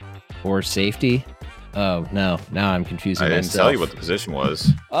 or safety. Oh no! Now I'm confusing myself. I didn't tell you what the position was.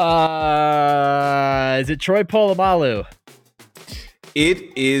 Is it Troy Polamalu?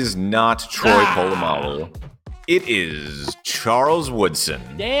 It is not Troy Polamalu. It is Charles Woodson.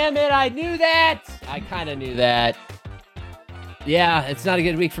 Damn it! I knew that. I kind of knew that. Yeah, it's not a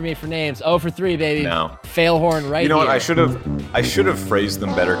good week for me for names. 0 for 3, baby. No. Fail horn right here. You know what? I should have phrased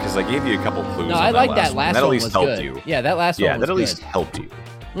them better because I gave you a couple clues. No, I like that one. last That one at least was helped good. you. Yeah, that last one was that at good. least helped you.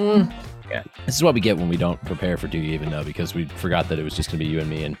 Yeah. This is what we get when we don't prepare for Do You Even Know, because we forgot that it was just going to be you and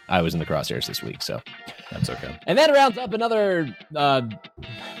me, and I was in the crosshairs this week, so. That's okay. And that rounds up another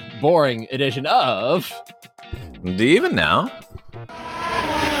boring edition of... Do you even know?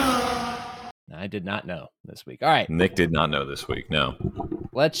 I did not know this week. All right. Nick did not know this week, no.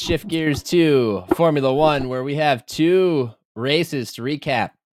 Let's shift gears to Formula One, where we have two races to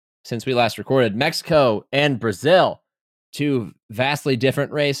recap since we last recorded. Mexico and Brazil. Two vastly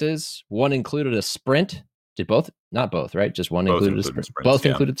different races. One included a sprint. Did both? Not both, right? Just one included a sprint. Sprints, Both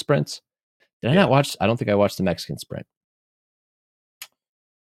yeah. included sprints. Did I not watch? I don't think I watched the Mexican sprint.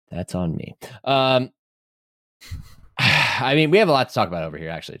 That's on me. I mean, we have a lot to talk about over here,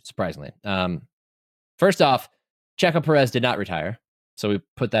 actually, surprisingly. First off, Checo Perez did not retire, so we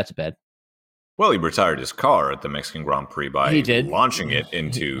put that to bed. Well, he retired his car at the Mexican Grand Prix by launching it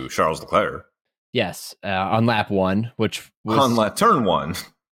into Charles Leclerc. Yes, on lap 1, which was on turn 1.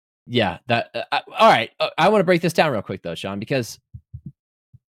 Yeah, that. All right, I want to break this down real quick though, Sean, because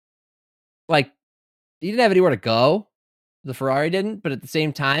like he didn't have anywhere to go. The Ferrari didn't, but at the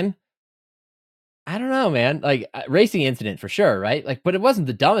same time, I don't know, man. Like racing incident for sure, right? Like, but it wasn't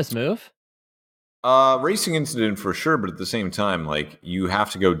the dumbest move. Racing incident for sure, but at the same time, like you have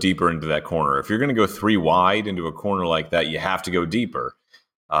to go deeper into that corner. If you're going to go 3 wide into a corner like that, you have to go deeper.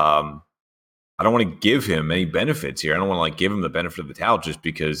 I don't want to give him any benefits here. I don't want to like give him the benefit of the doubt just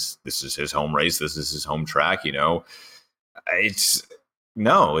because this is his home race, this is his home track. You know, it's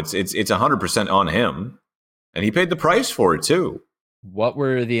 100% on him, and he paid the price for it too. What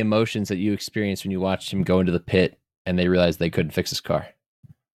were the emotions that you experienced when you watched him go into the pit and they realized they couldn't fix his car?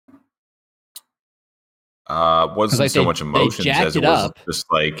 Wasn't like so much emotions as it was just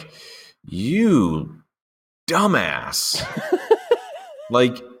like, you dumbass.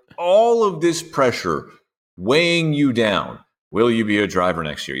 Like all of this pressure weighing you down. Will you be a driver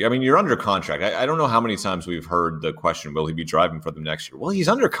next year? I mean, you're under contract. I don't know how many times we've heard the question, will he be driving for them next year? Well, he's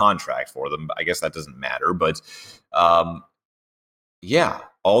under contract for them. I guess that doesn't matter. But yeah,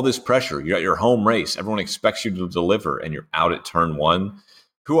 all this pressure. You're at your home race. Everyone expects you to deliver, and you're out at turn 1.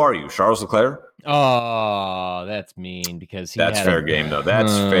 Who are you, Charles Leclerc? Oh, that's mean because that's fair game, though.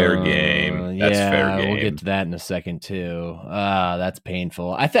 That's fair game. That's fair game. We'll get to that in a second too. That's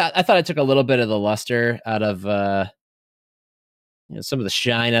painful. I thought I took a little bit of the luster out of some of the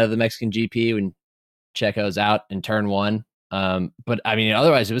shine out of the Mexican GP when Checo's out in turn 1. But I mean,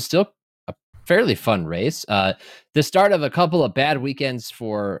 otherwise, it was still a fairly fun race. The start of a couple of bad weekends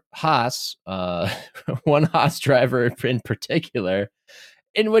for Haas. One Haas driver in particular,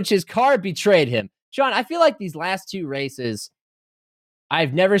 in which his car betrayed him. Sean, I feel like these last 2 races,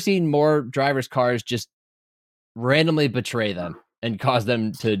 I've never seen more drivers' cars just randomly betray them and cause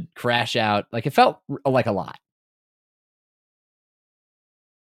them to crash out. Like it felt like a lot.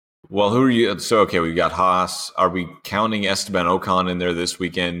 Well, who are you? So, okay, we got Haas. Are we counting Esteban Ocon in there this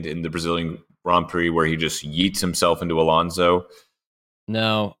weekend in the Brazilian Grand Prix where he just yeets himself into Alonso?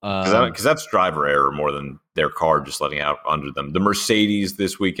 No, because that's driver error more than their car just letting out under them. The Mercedes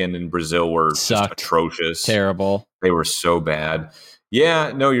this weekend in Brazil were just atrocious, terrible. They were so bad.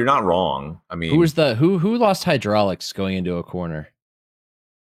 Yeah, no, you're not wrong. I mean, who lost hydraulics going into a corner?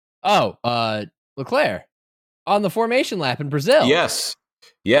 Oh, Leclerc on the formation lap in Brazil.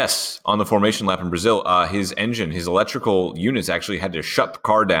 Yes, on the formation lap in Brazil, his electrical units actually had to shut the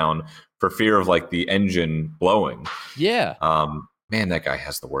car down for fear of like the engine blowing. Yeah. Man, that guy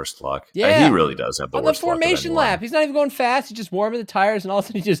has the worst luck. Yeah, he really does have the worst luck. On the formation lap, he's not even going fast. He's just warming the tires, and all of a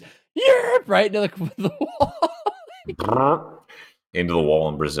sudden he just right into the wall. Into the wall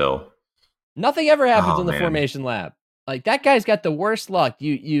in Brazil. Nothing ever happens on the formation lap. Like that guy's got the worst luck.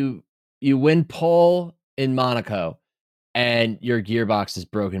 You win pole in Monaco, and your gearbox is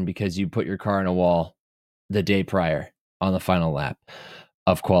broken because you put your car in a wall the day prior on the final lap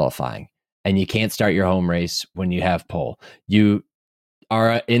of qualifying, and you can't start your home race when you have pole. You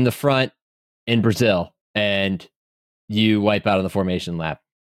are in the front in Brazil and you wipe out on the formation lap.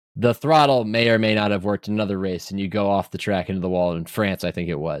 The throttle may or may not have worked in another race and you go off the track into the wall in France, I think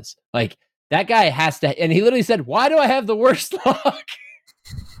it was. Like that guy has to, and he literally said, why do I have the worst luck?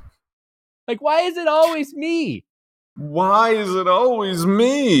 Like, why is it always me? Why is it always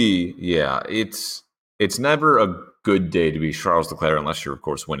me? Yeah, it's never a good day to be Charles Leclerc unless you're, of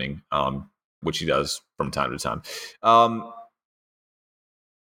course, winning, which he does from time to time.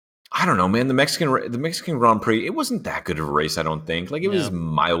 I don't know, man. The Mexican Grand Prix, it wasn't that good of a race, I don't think. Like, it was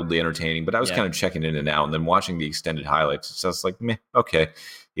mildly entertaining, but I was kind of checking in and out, and then watching the extended highlights. It's just like, meh, okay.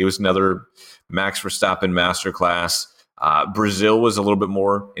 It was another Max Verstappen masterclass. Brazil was a little bit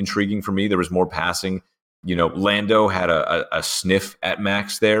more intriguing for me. There was more passing. You know, Lando had a sniff at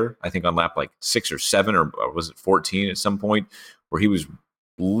Max there, I think on lap like 6 or 7, or was it 14 at some point, where he was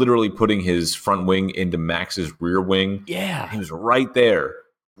literally putting his front wing into Max's rear wing. Yeah. He was right there.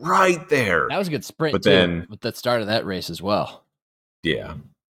 Right there. That was a good sprint, but then, with the start of that race as well. Yeah.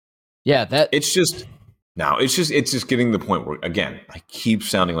 Yeah, it's just getting to the point where, again, I keep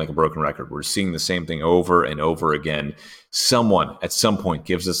sounding like a broken record. We're seeing the same thing over and over again. Someone at some point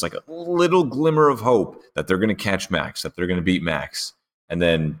gives us like a little glimmer of hope that they're going to catch Max, that they're going to beat Max. And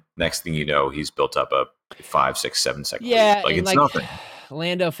then next thing you know, he's built up a 5, 6, 7 second lead. Like, it's nothing.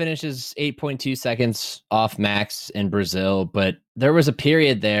 Lando finishes 8.2 seconds off Max in Brazil, but there was a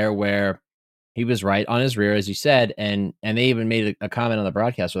period there where He was right on his rear, as you said, and they even made a comment on the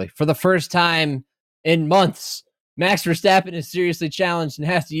broadcast. Like, for the first time in months, Max Verstappen is seriously challenged and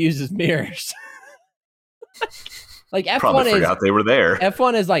has to use his mirrors. Like, Probably forgot they were there.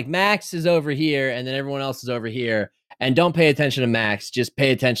 F1 is like, Max is over here, and then everyone else is over here. And don't pay attention to Max. Just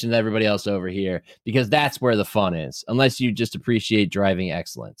pay attention to everybody else over here, because that's where the fun is, unless you just appreciate driving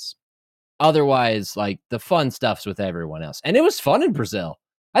excellence. Otherwise, like, the fun stuff's with everyone else. And it was fun in Brazil.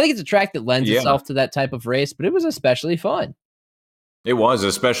 I think it's a track that lends itself to that type of race, but it was especially fun. It was,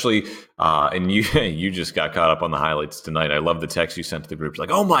 especially, and you just got caught up on the highlights tonight. I love the text you sent to the group. It's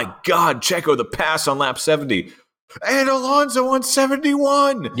like, oh my God, Checo, the pass on lap 70. And Alonso on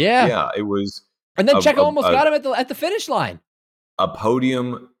 71. Yeah, it was. And then Checo almost got him at the finish line. A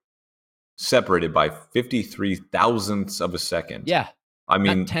podium separated by 53 thousandths of a second. Yeah. I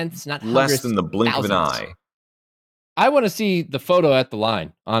mean, not tenths, not less than the blink thousands. of an eye. I want to see the photo at the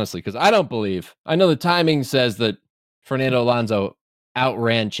line, honestly, because I know the timing says that Fernando Alonso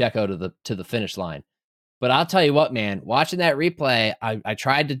outran Checo to the finish line. But I'll tell you what, man, watching that replay, I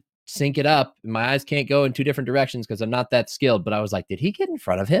tried to sync it up. My eyes can't go in two different directions because I'm not that skilled, but I was like, did he get in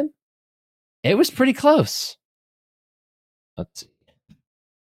front of him? It was pretty close. Let's see.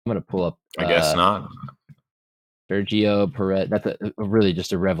 I'm going to pull up. I guess not. Sergio Perez. That's really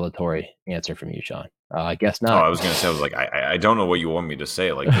just a revelatory answer from you, Sean. I guess not. Oh, I was going to say, I was like, I don't know what you want me to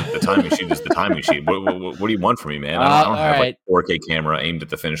say. Like, the timing sheet is the timing sheet. What do you want from me, man? I don't have like a 4K camera aimed at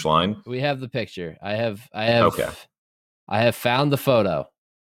the finish line. We have the picture. I have found the photo.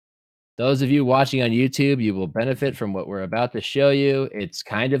 Those of you watching on YouTube, you will benefit from what we're about to show you. It's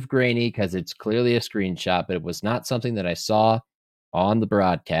kind of grainy because it's clearly a screenshot, but it was not something that I saw on the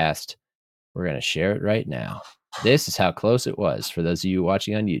broadcast. We're going to share it right now. This is how close it was for those of you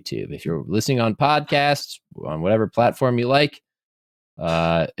watching on YouTube. If you're listening on podcasts, on whatever platform you like,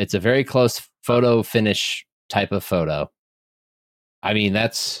 it's a very close photo finish type of photo. I mean,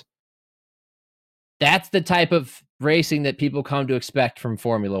 that's the type of racing that people come to expect from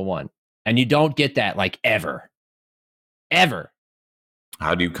Formula One. And you don't get that, like, ever. Ever.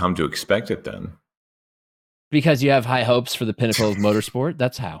 How do you come to expect it then? Because you have high hopes for the pinnacle of motorsport.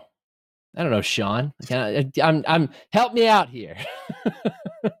 That's how. I don't know, Sean. I'm help me out here.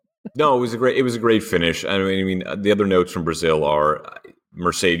 No, it was a great finish. I mean, the other notes from Brazil are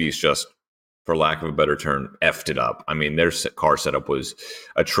Mercedes just, for lack of a better term, effed it up. I mean, their car setup was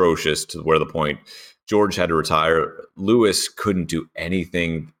atrocious to where the point George had to retire. Lewis couldn't do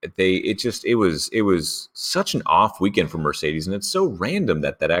anything. It was such an off weekend for Mercedes, and it's so random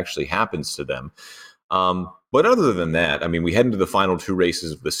that actually happens to them. But other than that, I mean, we head into the final two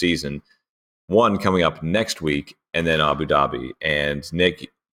races of the season. One coming up next week, and then Abu Dhabi. And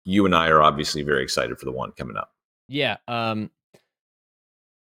Nick, you and I are obviously very excited for the one coming up. Yeah. I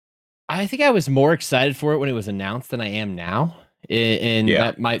think I was more excited for it when it was announced than I am now. And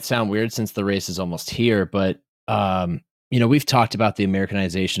that might sound weird since the race is almost here, but we've talked about the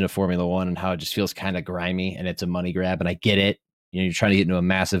Americanization of Formula One and how it just feels kind of grimy and it's a money grab, and I get it. You're trying to get into a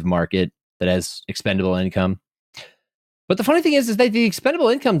massive market that has expendable income. But the funny thing is that the expendable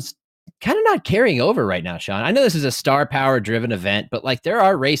income's kind of not carrying over right now, Sean. I know this is a star power driven event, but like, there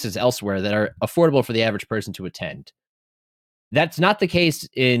are races elsewhere that are affordable for the average person to attend. That's not the case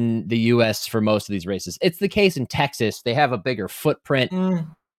in the US for most of these races. It's the case in Texas. They have a bigger footprint.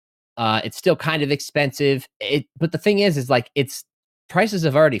 It's still kind of expensive. But the thing is like, prices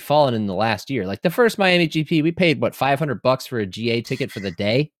have already fallen in the last year. Like the first Miami GP, we paid $500 for a GA ticket for the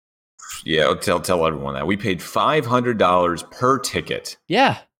day. Yeah, tell everyone that we paid $500 per ticket.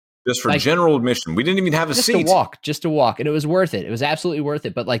 Yeah. Just for general admission. We didn't even have a seat. Just to walk. And it was worth it. It was absolutely worth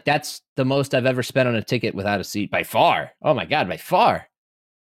it. But like, that's the most I've ever spent on a ticket without a seat by far. Oh my God, by far.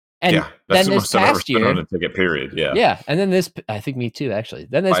 And yeah, that's the most I've ever spent on a ticket, period. Yeah. Yeah. And then I think me too, actually.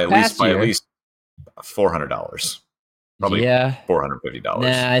 Then this past year. By at least $400. Probably $450.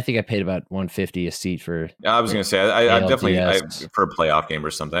 Nah, I think I paid about $150 a seat for. I was going to say, I definitely, for a playoff game or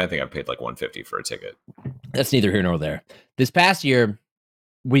something, I think I paid like $150 for a ticket. That's neither here nor there. This past year,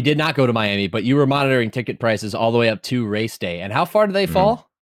 we did not go to Miami, but you were monitoring ticket prices all the way up to race day. And how far do they fall?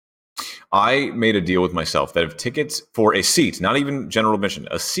 I made a deal with myself that if tickets for a seat, not even general admission,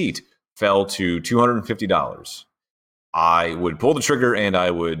 a seat fell to $250, I would pull the trigger and I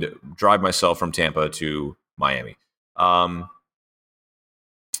would drive myself from Tampa to Miami.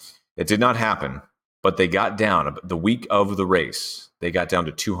 It did not happen, but they got down the week of the race. They got down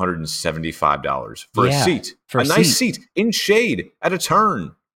to $275 for a seat, a nice seat in shade at a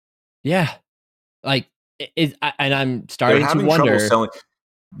turn. Yeah, like and I'm starting to wonder.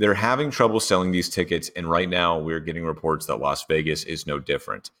 They're having trouble selling these tickets, and right now we're getting reports that Las Vegas is no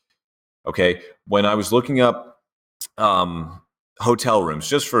different. Okay. When I was looking up hotel rooms,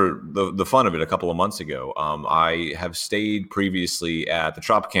 just for the fun of it, a couple of months ago, I have stayed previously at the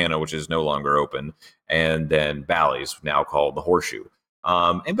Tropicana, which is no longer open, and then Bally's, now called the Horseshoe.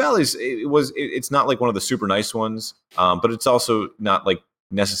 And Bally's, it's not like one of the super nice ones, but it's also not like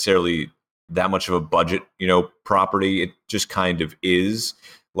necessarily that much of a budget, property. It just kind of is.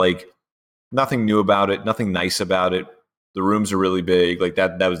 Like, nothing new about it, nothing nice about it. The rooms are really big. Like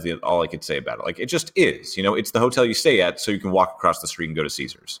that was all I could say about it. Like, it just is, it's the hotel you stay at, so you can walk across the street and go to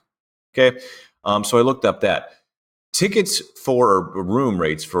Caesars. Okay. So I looked up that. Tickets for room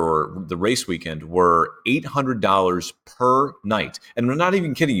rates for the race weekend were $800 per night. And I'm not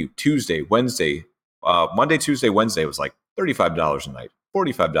even kidding you. Tuesday, Wednesday, Monday, Tuesday, Wednesday was like $35 a night,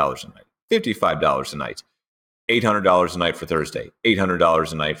 $45 a night, $55 a night. $800 a night for Thursday,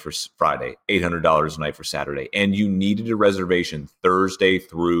 $800 a night for Friday, $800 a night for Saturday. And you needed a reservation Thursday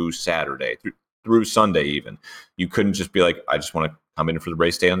through Saturday, through Sunday even. You couldn't just be like, I just want to come in for the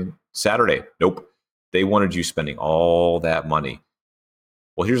race day on Saturday. Nope. They wanted you spending all that money.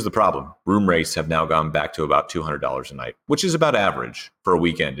 Well, here's the problem. Room rates have now gone back to about $200 a night, which is about average for a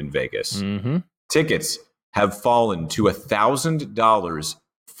weekend in Vegas. Mm-hmm. Tickets have fallen to $1,000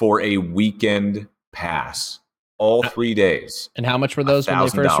 for a weekend pass. All 3 days. And how much were those when they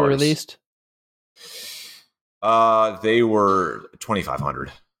first were released? They were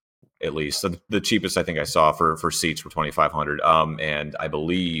 $2,500 at least. So the cheapest I think I saw for seats were $2,500. And I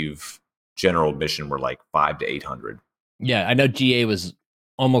believe general admission were like $500 to $800. Yeah, I know GA was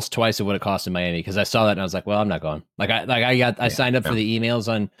almost twice of what it cost in Miami, because I saw that and I was like, well, I'm not going. I signed up for the emails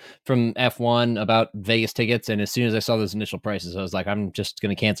from F1 about Vegas tickets, and as soon as I saw those initial prices, I was like, I'm just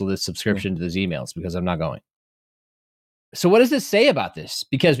going to cancel this subscription to those emails because I'm not going. So what does this say about this?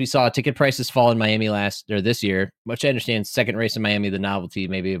 Because we saw ticket prices fall in Miami this year, which I understand. Second race in Miami, the novelty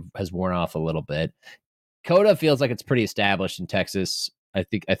maybe has worn off a little bit. COTA feels like it's pretty established in Texas. I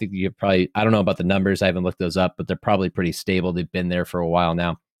think you probably, I don't know about the numbers. I haven't looked those up, but they're probably pretty stable. They've been there for a while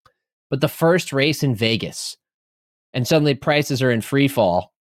now. But the first race in Vegas, and suddenly prices are in free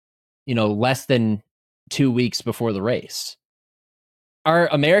fall, less than 2 weeks before the race. Are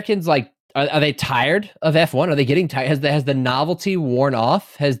Americans like, are they tired of F1? Are they getting tired? Has the novelty worn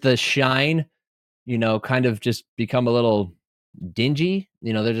off? Has the shine, kind of just become a little dingy?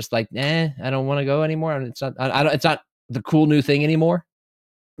 They're just like, I don't want to go anymore. It's not. It's not the cool new thing anymore.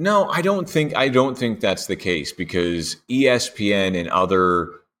 No, I don't think that's the case, because ESPN and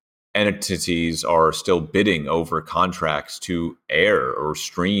other entities are still bidding over contracts to air or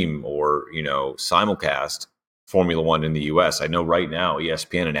stream or simulcast Formula One in the US. I know right now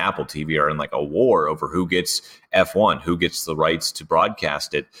ESPN and Apple TV are in like a war over who gets F1, who gets the rights to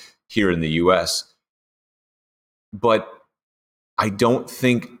broadcast it here in the US. But I don't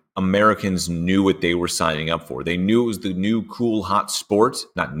think Americans knew what they were signing up for. They knew it was the new cool hot sport,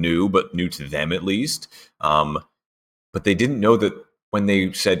 not new, but new to them at least. But they didn't know that when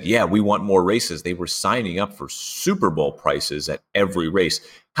they said, yeah, we want more races, they were signing up for Super Bowl prices at every race.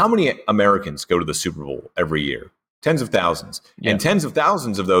 How many Americans go to the Super Bowl every year? Tens of thousands. Yeah. And tens of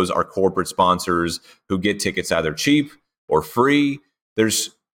thousands of those are corporate sponsors who get tickets either cheap or free.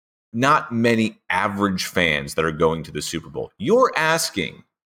 There's not many average fans that are going to the Super Bowl. You're asking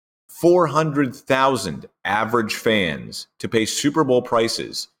 400,000 average fans to pay Super Bowl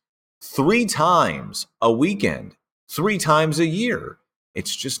prices 3 times a weekend, 3 times a year.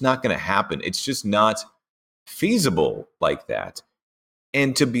 It's just not going to happen. It's just not feasible like that.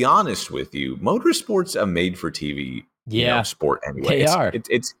 And to be honest with you, motorsport's a made-for-TV sport anyway. They are.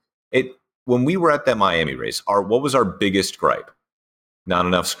 When we were at that Miami race, what was our biggest gripe? Not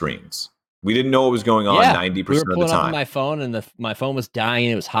enough screens. We didn't know what was going on 90% of the time. We were pulling up on my phone, and my phone was dying.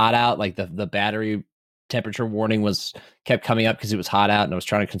 It was hot out. Like the battery temperature warning kept coming up because it was hot out, and I was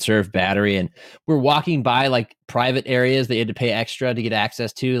trying to conserve battery. And we're walking by like private areas that you had to pay extra to get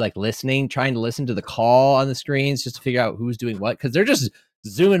access to, like trying to listen to the call on the screens just to figure out who's doing what, because they're just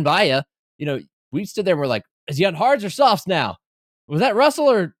zooming by you. We stood there and we're like, is he on hards or softs now? Was that Russell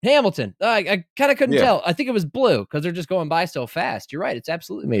or Hamilton? I kind of couldn't tell. I think it was blue because they're just going by so fast. You're right. It's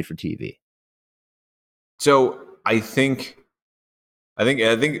absolutely made for TV. So I think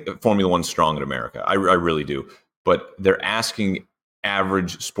Formula One's strong in America. I really do. But they're asking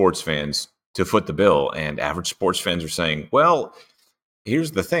average sports fans to foot the bill, and average sports fans are saying, well,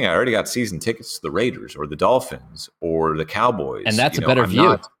 here's the thing. I already got season tickets to the Raiders or the Dolphins or the Cowboys. And that's a better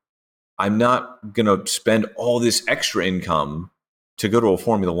view. I'm not going to spend all this extra income to go to a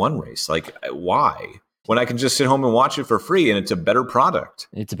Formula One race. Like, why? When I can just sit home and watch it for free, and it's a better product.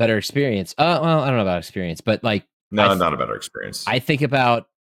 It's a better experience. Well, I don't know about experience, but like, no, not a better experience. I think about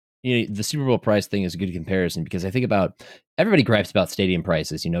the Super Bowl price thing is a good comparison because I think about everybody gripes about stadium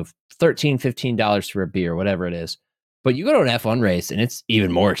prices, $13, $15 for a beer, whatever it is. But you go to an F1 race and it's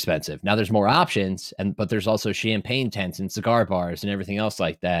even more expensive. Now there's more options, but there's also champagne tents and cigar bars and everything else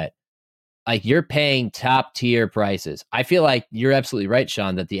like that. Like you're paying top tier prices. I feel like you're absolutely right,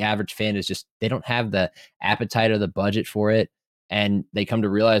 Sean, that the average fan is just, they don't have the appetite or the budget for it. And they come to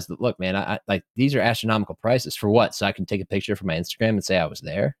realize that, look, man, I like these are astronomical prices for what? So I can take a picture for my Instagram and say I was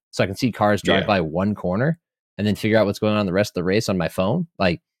there. So I can see cars drive by one corner and then figure out what's going on the rest of the race on my phone.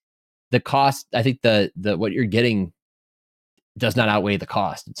 Like the cost, I think the what you're getting does not outweigh the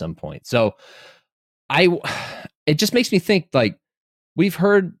cost at some point. So it just makes me think, like, we've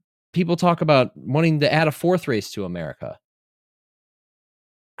heard people talk about wanting to add a fourth race to America.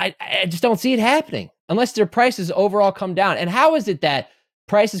 I just don't see it happening unless their prices overall come down. And how is it that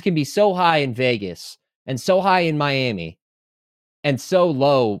prices can be so high in Vegas and so high in Miami and so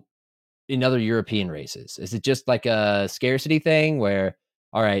low in other European races? Is it just like a scarcity thing where,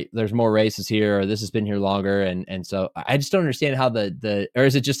 all right, there's more races here, or this has been here longer, and so I just don't understand how or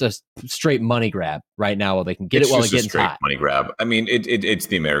is it just a straight money grab right now while they can get it while it gets hot? Money grab. I mean, it's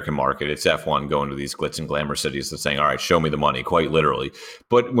the American market. It's F1 going to these glitz and glamour cities and saying, all right, show me the money, quite literally.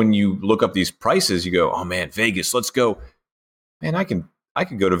 But when you look up these prices, you go, oh man, Vegas, let's go. Man, I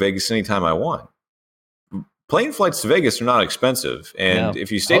can go to Vegas anytime I want. Plane flights to Vegas are not expensive, and if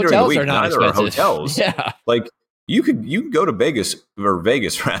you stay during the week, neither are hotels. Yeah, like. You can go to Vegas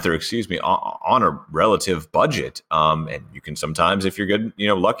rather, on a relative budget. And you can sometimes, if you're good,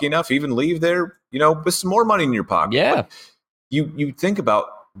 lucky enough, even leave there, with some more money in your pocket. Yeah. But you think about,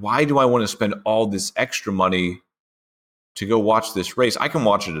 why do I want to spend all this extra money to go watch this race? I can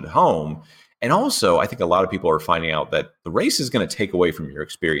watch it at home. And also, I think a lot of people are finding out that the race is going to take away from your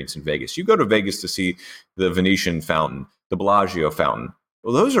experience in Vegas. You go to Vegas to see the Venetian fountain, the Bellagio fountain.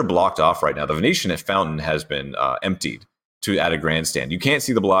 Well, those are blocked off right now. The Venetian fountain has been emptied to add a grandstand. You can't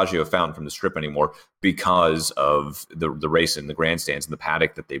see the Bellagio fountain from the Strip anymore because of the race in the grandstands and the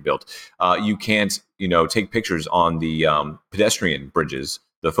paddock that they built. You can't, take pictures on the pedestrian bridges,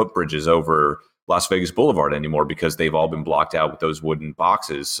 the footbridges over Las Vegas Boulevard anymore because they've all been blocked out with those wooden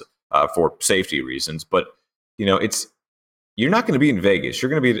boxes for safety reasons. But, you're not going to be in Vegas.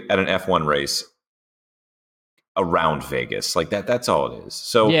 You're going to be at an F1 race around Vegas, like that. That's all it is.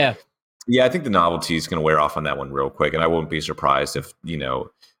 So yeah, I think the novelty is going to wear off on that one real quick, and I wouldn't be surprised if I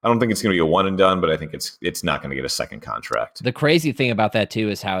don't think it's going to be a one and done, but I think it's not going to get a second contract. The crazy thing about that too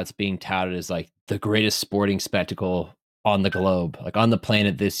is how it's being touted as like the greatest sporting spectacle on the globe, like on the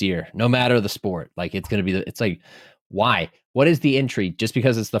planet this year, no matter the sport. Like it's going to be it's like, why? What is the intrigue? Just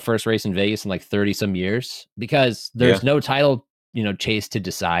because it's the first race in Vegas in like 30 some years? Because there's no title, chase to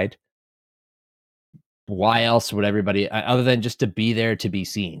decide. Why else would everybody, other than just to be there to be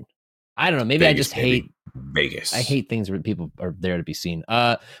seen? I don't know. Maybe Vegas, I just hate Vegas. I hate things where people are there to be seen.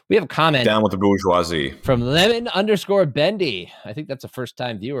 We have a comment down with the bourgeoisie from Lemon_Bendy. I think that's a first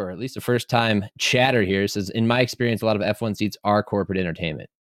time viewer, or at least a first time chatter here. It says, in my experience, a lot of F1 seats are corporate entertainment.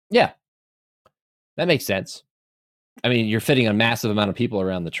 Yeah, that makes sense. I mean, you're fitting a massive amount of people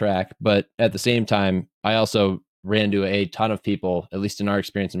around the track, but at the same time, I also ran into a ton of people, at least in our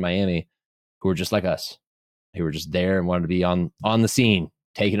experience in Miami, who were just like us, who were just there and wanted to be on the scene,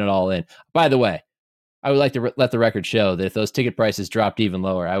 taking it all in. By the way, I would like to let the record show that if those ticket prices dropped even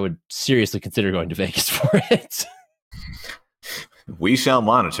lower, I would seriously consider going to Vegas for it. We shall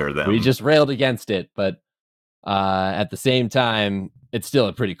monitor them. We just railed against it, but at the same time, it's still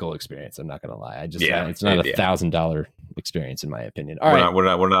a pretty cool experience. I'm not going to lie. It's not $1,000 experience in my opinion. All right.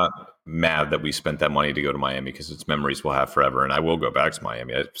 We're not mad that we spent that money to go to Miami because it's memories we'll have forever. And I will go back to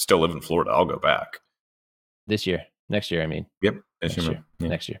Miami. I still live in Florida. I'll go back next year. I mean, yep. Next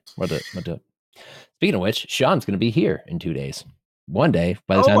year. We'll do it. Speaking of which, Sean's going to be here in 2 days. One day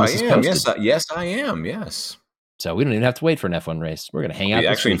by the time this is posted. Yes, I am. Yes. So we don't even have to wait for an F1 race. We're going to hang out.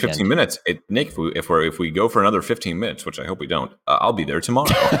 Actually, in 15 minutes, Nick. If we go for another 15 minutes, which I hope we don't, I'll be there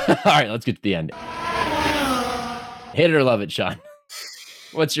tomorrow. All right, let's get to the end. Hate it or love it, Sean.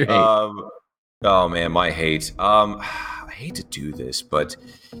 What's your hate? Oh man, my hate. I hate to do this, but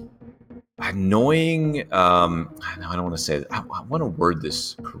annoying. I don't want to say that. I want to word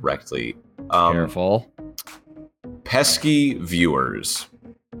this correctly. Careful. Pesky viewers.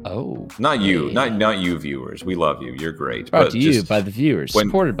 Oh, not you, not you viewers. We love you. You're great. Brought to you by the viewers,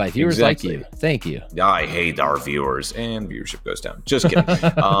 supported by viewers like you. Thank you. I hate our viewers, and viewership goes down. Just kidding.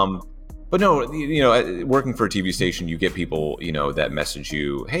 But no, working for a TV station, you get people, that message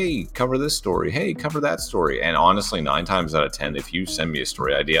you, hey, cover this story. Hey, cover that story. And honestly, 9 times out of 10, if you send me a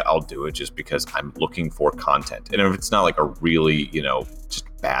story idea, I'll do it just because I'm looking for content. And if it's not like a really, just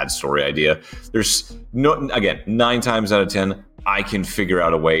bad story idea, there's 9 times out of 10, I can figure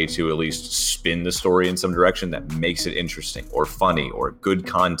out a way to at least spin the story in some direction that makes it interesting or funny or good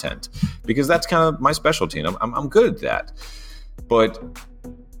content, because that's kind of my specialty, and I'm good at that. But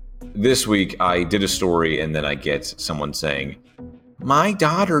this week I did a story, and then I get someone saying, my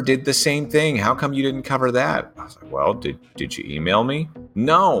daughter did the same thing. How come you didn't cover that? I was like, well, did you email me?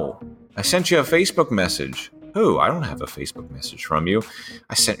 No, I sent you a Facebook message. Who? I don't have a Facebook message from you.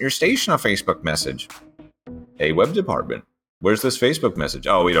 I sent your station a Facebook message. Hey, web department, where's this Facebook message?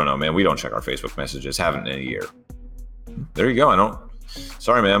 Oh, we don't know, man. We don't check our Facebook messages. Haven't in a year. There you go.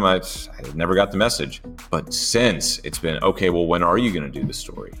 Sorry, ma'am. I never got the message. But since it's been, okay, well, when are you going to do the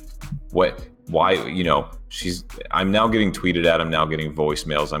story? What? Why? I'm now getting tweeted at. I'm now getting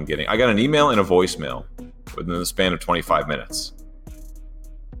voicemails. I got an email and a voicemail within the span of 25 minutes.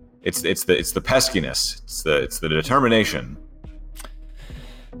 It's the peskiness. It's the determination.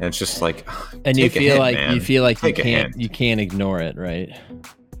 And it's just like, and you feel like you can't ignore it, right?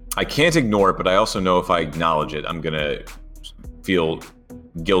 I can't ignore it, but I also know if I acknowledge it, I'm gonna feel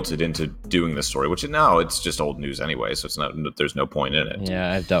guilted into doing this story, which now it's just old news anyway, so there's no point in it.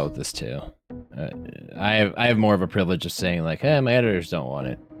 Yeah, I've dealt with this too. I have more of a privilege of saying like, hey, my editors don't want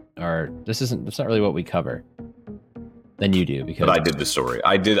it, or that's not really what we cover, than you do, because but I did the story.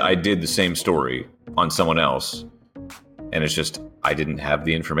 I did the same story on someone else, and it's just I didn't have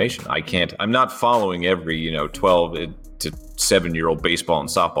the information. I'm not following every 12 to 7-year-old baseball and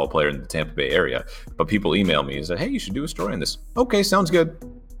softball player in the Tampa Bay area, but people email me and say, hey, you should do a story on this. Okay, sounds good.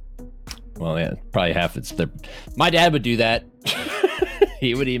 Well, yeah, probably half my dad would do that.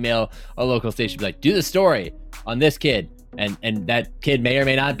 He would email a local station, be like, do the story on this kid, and that kid may or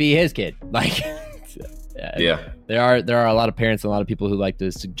may not be his kid. Like, yeah, there are a lot of parents and a lot of people who like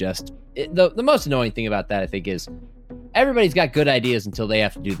to suggest it. The most annoying thing about that, I think, is everybody's got good ideas until they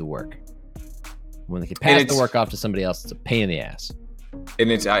have to do the work. When they can pass the work off to somebody else, it's a pain in the ass.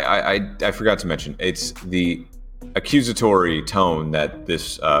 And it's I forgot to mention, it's the accusatory tone that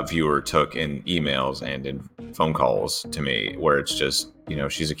this viewer took in emails and in phone calls to me, where it's just,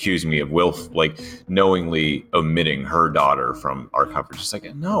 she's accusing me of knowingly omitting her daughter from our coverage. It's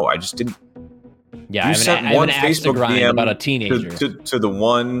like, no, I just didn't. Yeah, I have one Facebook DM about a teenager to the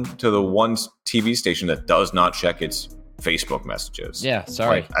one TV station that does not check its Facebook messages. Yeah,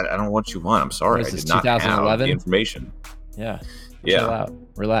 sorry. I don't know what you want. I'm sorry. I did not have the information. Yeah. Chill out.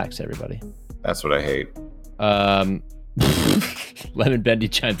 Relax, everybody. That's what I hate. Lemon Bendy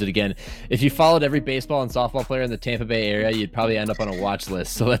chimes in again. If you followed every baseball and softball player in the Tampa Bay area, you'd probably end up on a watch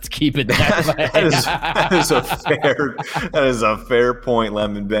list. So let's keep it that way. that is a fair point,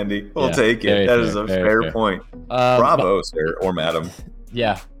 Lemon Bendy. We'll take it. That is a fair point. Bravo, sir or madam.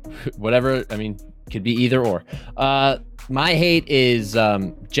 Yeah. Whatever. I mean, could be either or. My hate is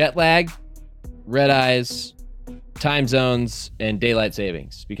jet lag, red eyes, time zones, and daylight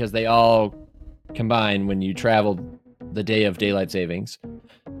savings, because they all combine when you travel the day of daylight savings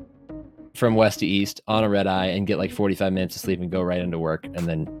from west to east on a red eye and get like 45 minutes of sleep and go right into work. And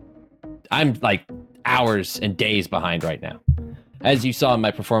then I'm like hours and days behind right now. As you saw in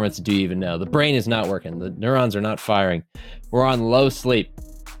my performance, do you even know? The brain is not working. The neurons are not firing. We're on low sleep.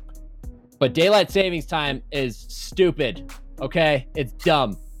 But daylight savings time is stupid. Okay? It's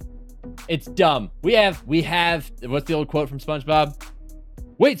dumb. It's dumb. We have what's the old quote from SpongeBob?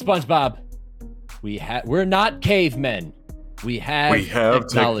 Wait, SpongeBob. We're not cavemen. We have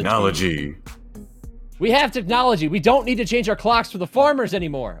technology. We have technology. We don't need to change our clocks for the farmers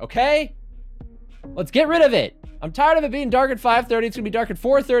anymore, okay? Let's get rid of it. I'm tired of it being dark at 5:30. It's going to be dark at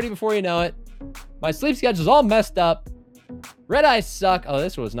 4:30 before you know it. My sleep schedule's all messed up. Red eyes suck. Oh,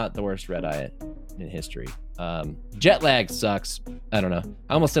 this was not the worst red eye in history. Jet lag sucks. I don't know.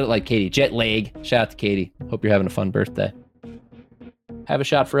 I almost said it like Katie. Jet lag. Shout out to Katie. Hope you're having a fun birthday. Have a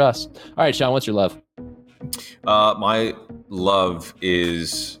shot for us. All right, Sean, what's your love? My love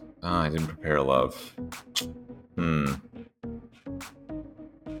is... I didn't prepare a love.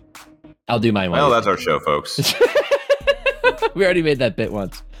 I'll do mine. Well, that's our show, folks. We already made that bit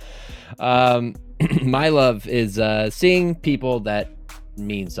once. My love is seeing people that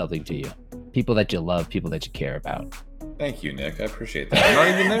mean something to you. People that you love, people that you care about. Thank you, Nick. I appreciate that. I'm not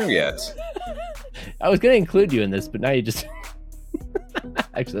even there yet. I was going to include you in this, but now you just...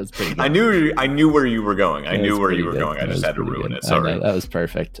 Actually, that's pretty good. I knew where you were going. I just had to ruin it. Sorry. That was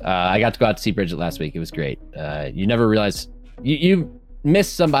perfect. I got to go out to see Bridget last week. It was great. You never realize... You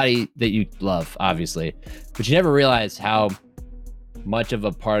miss somebody that you love, obviously, but you never realize how much of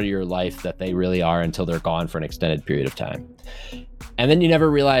a part of your life that they really are until they're gone for an extended period of time. And then you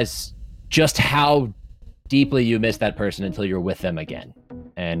never realize just how deeply you miss that person until you're with them again,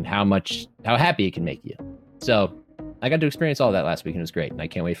 and how happy it can make you. So I got to experience all that last week, and it was great. And I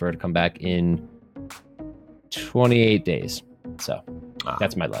can't wait for her to come back in 28 days. So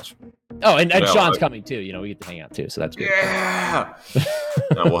that's my love. Oh, and Sean's coming too. We get to hang out too. So that's good. Yeah.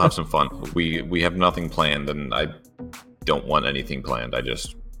 No, we'll have some fun. We have nothing planned, and I don't want anything planned. I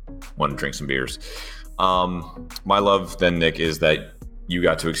just want to drink some beers. My love then, Nick, is that you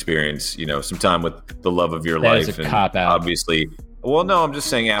got to experience, some time with the love of your life. That is a cop-out. Obviously, well, no, I'm just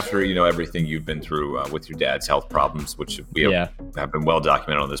saying after, everything you've been through with your dad's health problems, which we have been well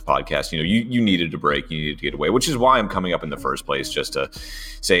documented on this podcast. You needed a break, you needed to get away, which is why I'm coming up in the first place, just to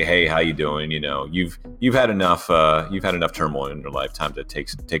say, hey, how you doing? You've had enough turmoil in your lifetime to take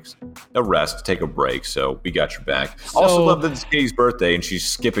a rest, take a break. So we got your back. Also love that it's Katie's birthday and she's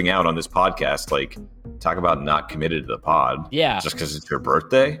skipping out on this podcast. Like, talk about not committed to the pod. Yeah. Just because it's your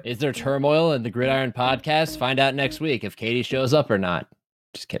birthday. Is there turmoil in the Gridiron podcast? Find out next week if Katie shows up or not.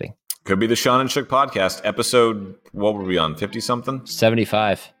 Just kidding. Could be the Sean and Shook podcast episode. What were we on? 50 something?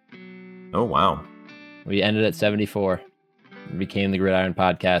 75. Oh, wow. We ended at 74. It became the Gridiron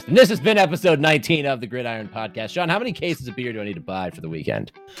podcast. And this has been episode 19 of the Gridiron podcast. Sean, how many cases of beer do I need to buy for the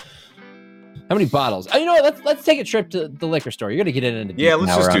weekend? How many bottles? Oh, you know what? Let's take a trip to the liquor store. You're going to get in a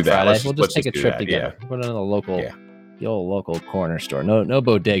let's just do that. We'll just take a trip together. Put it in the old local corner store. No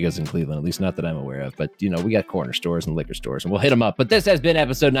bodegas in Cleveland, at least not that I'm aware of. But, we got corner stores and liquor stores, and we'll hit them up. But this has been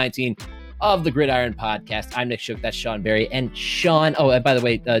episode 19 of the Gridiron podcast. I'm Nick Shook. That's Sean Barie. And Sean, and by the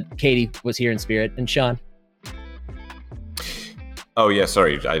way, Katie was here in spirit. And Sean. Oh, yeah,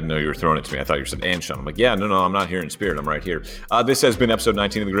 sorry. I know you were throwing it to me. I thought you said, and Sean. I'm like, yeah, no, I'm not here in spirit. I'm right here. This has been episode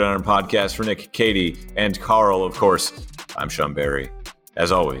 19 of the Gridiron Podcast. For Nick, Katie, and Carl, of course, I'm Sean Barie.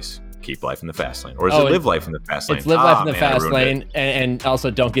 As always, keep life in the fast lane. Or is it live life in the fast lane? It's live life in the fast lane. And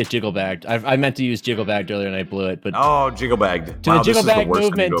also, don't get jiggle bagged. I meant to use jiggle bagged earlier, and I blew it. But jiggle bagged. To the jiggle bag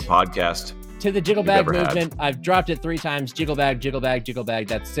movement. To a podcast. To the jiggle bag movement. I've dropped it 3 times. Jiggle bag, jiggle bag, jiggle bag.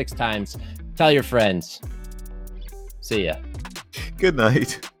 That's 6 times. Tell your friends. See ya. Good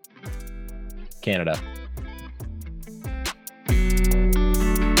night. Canada.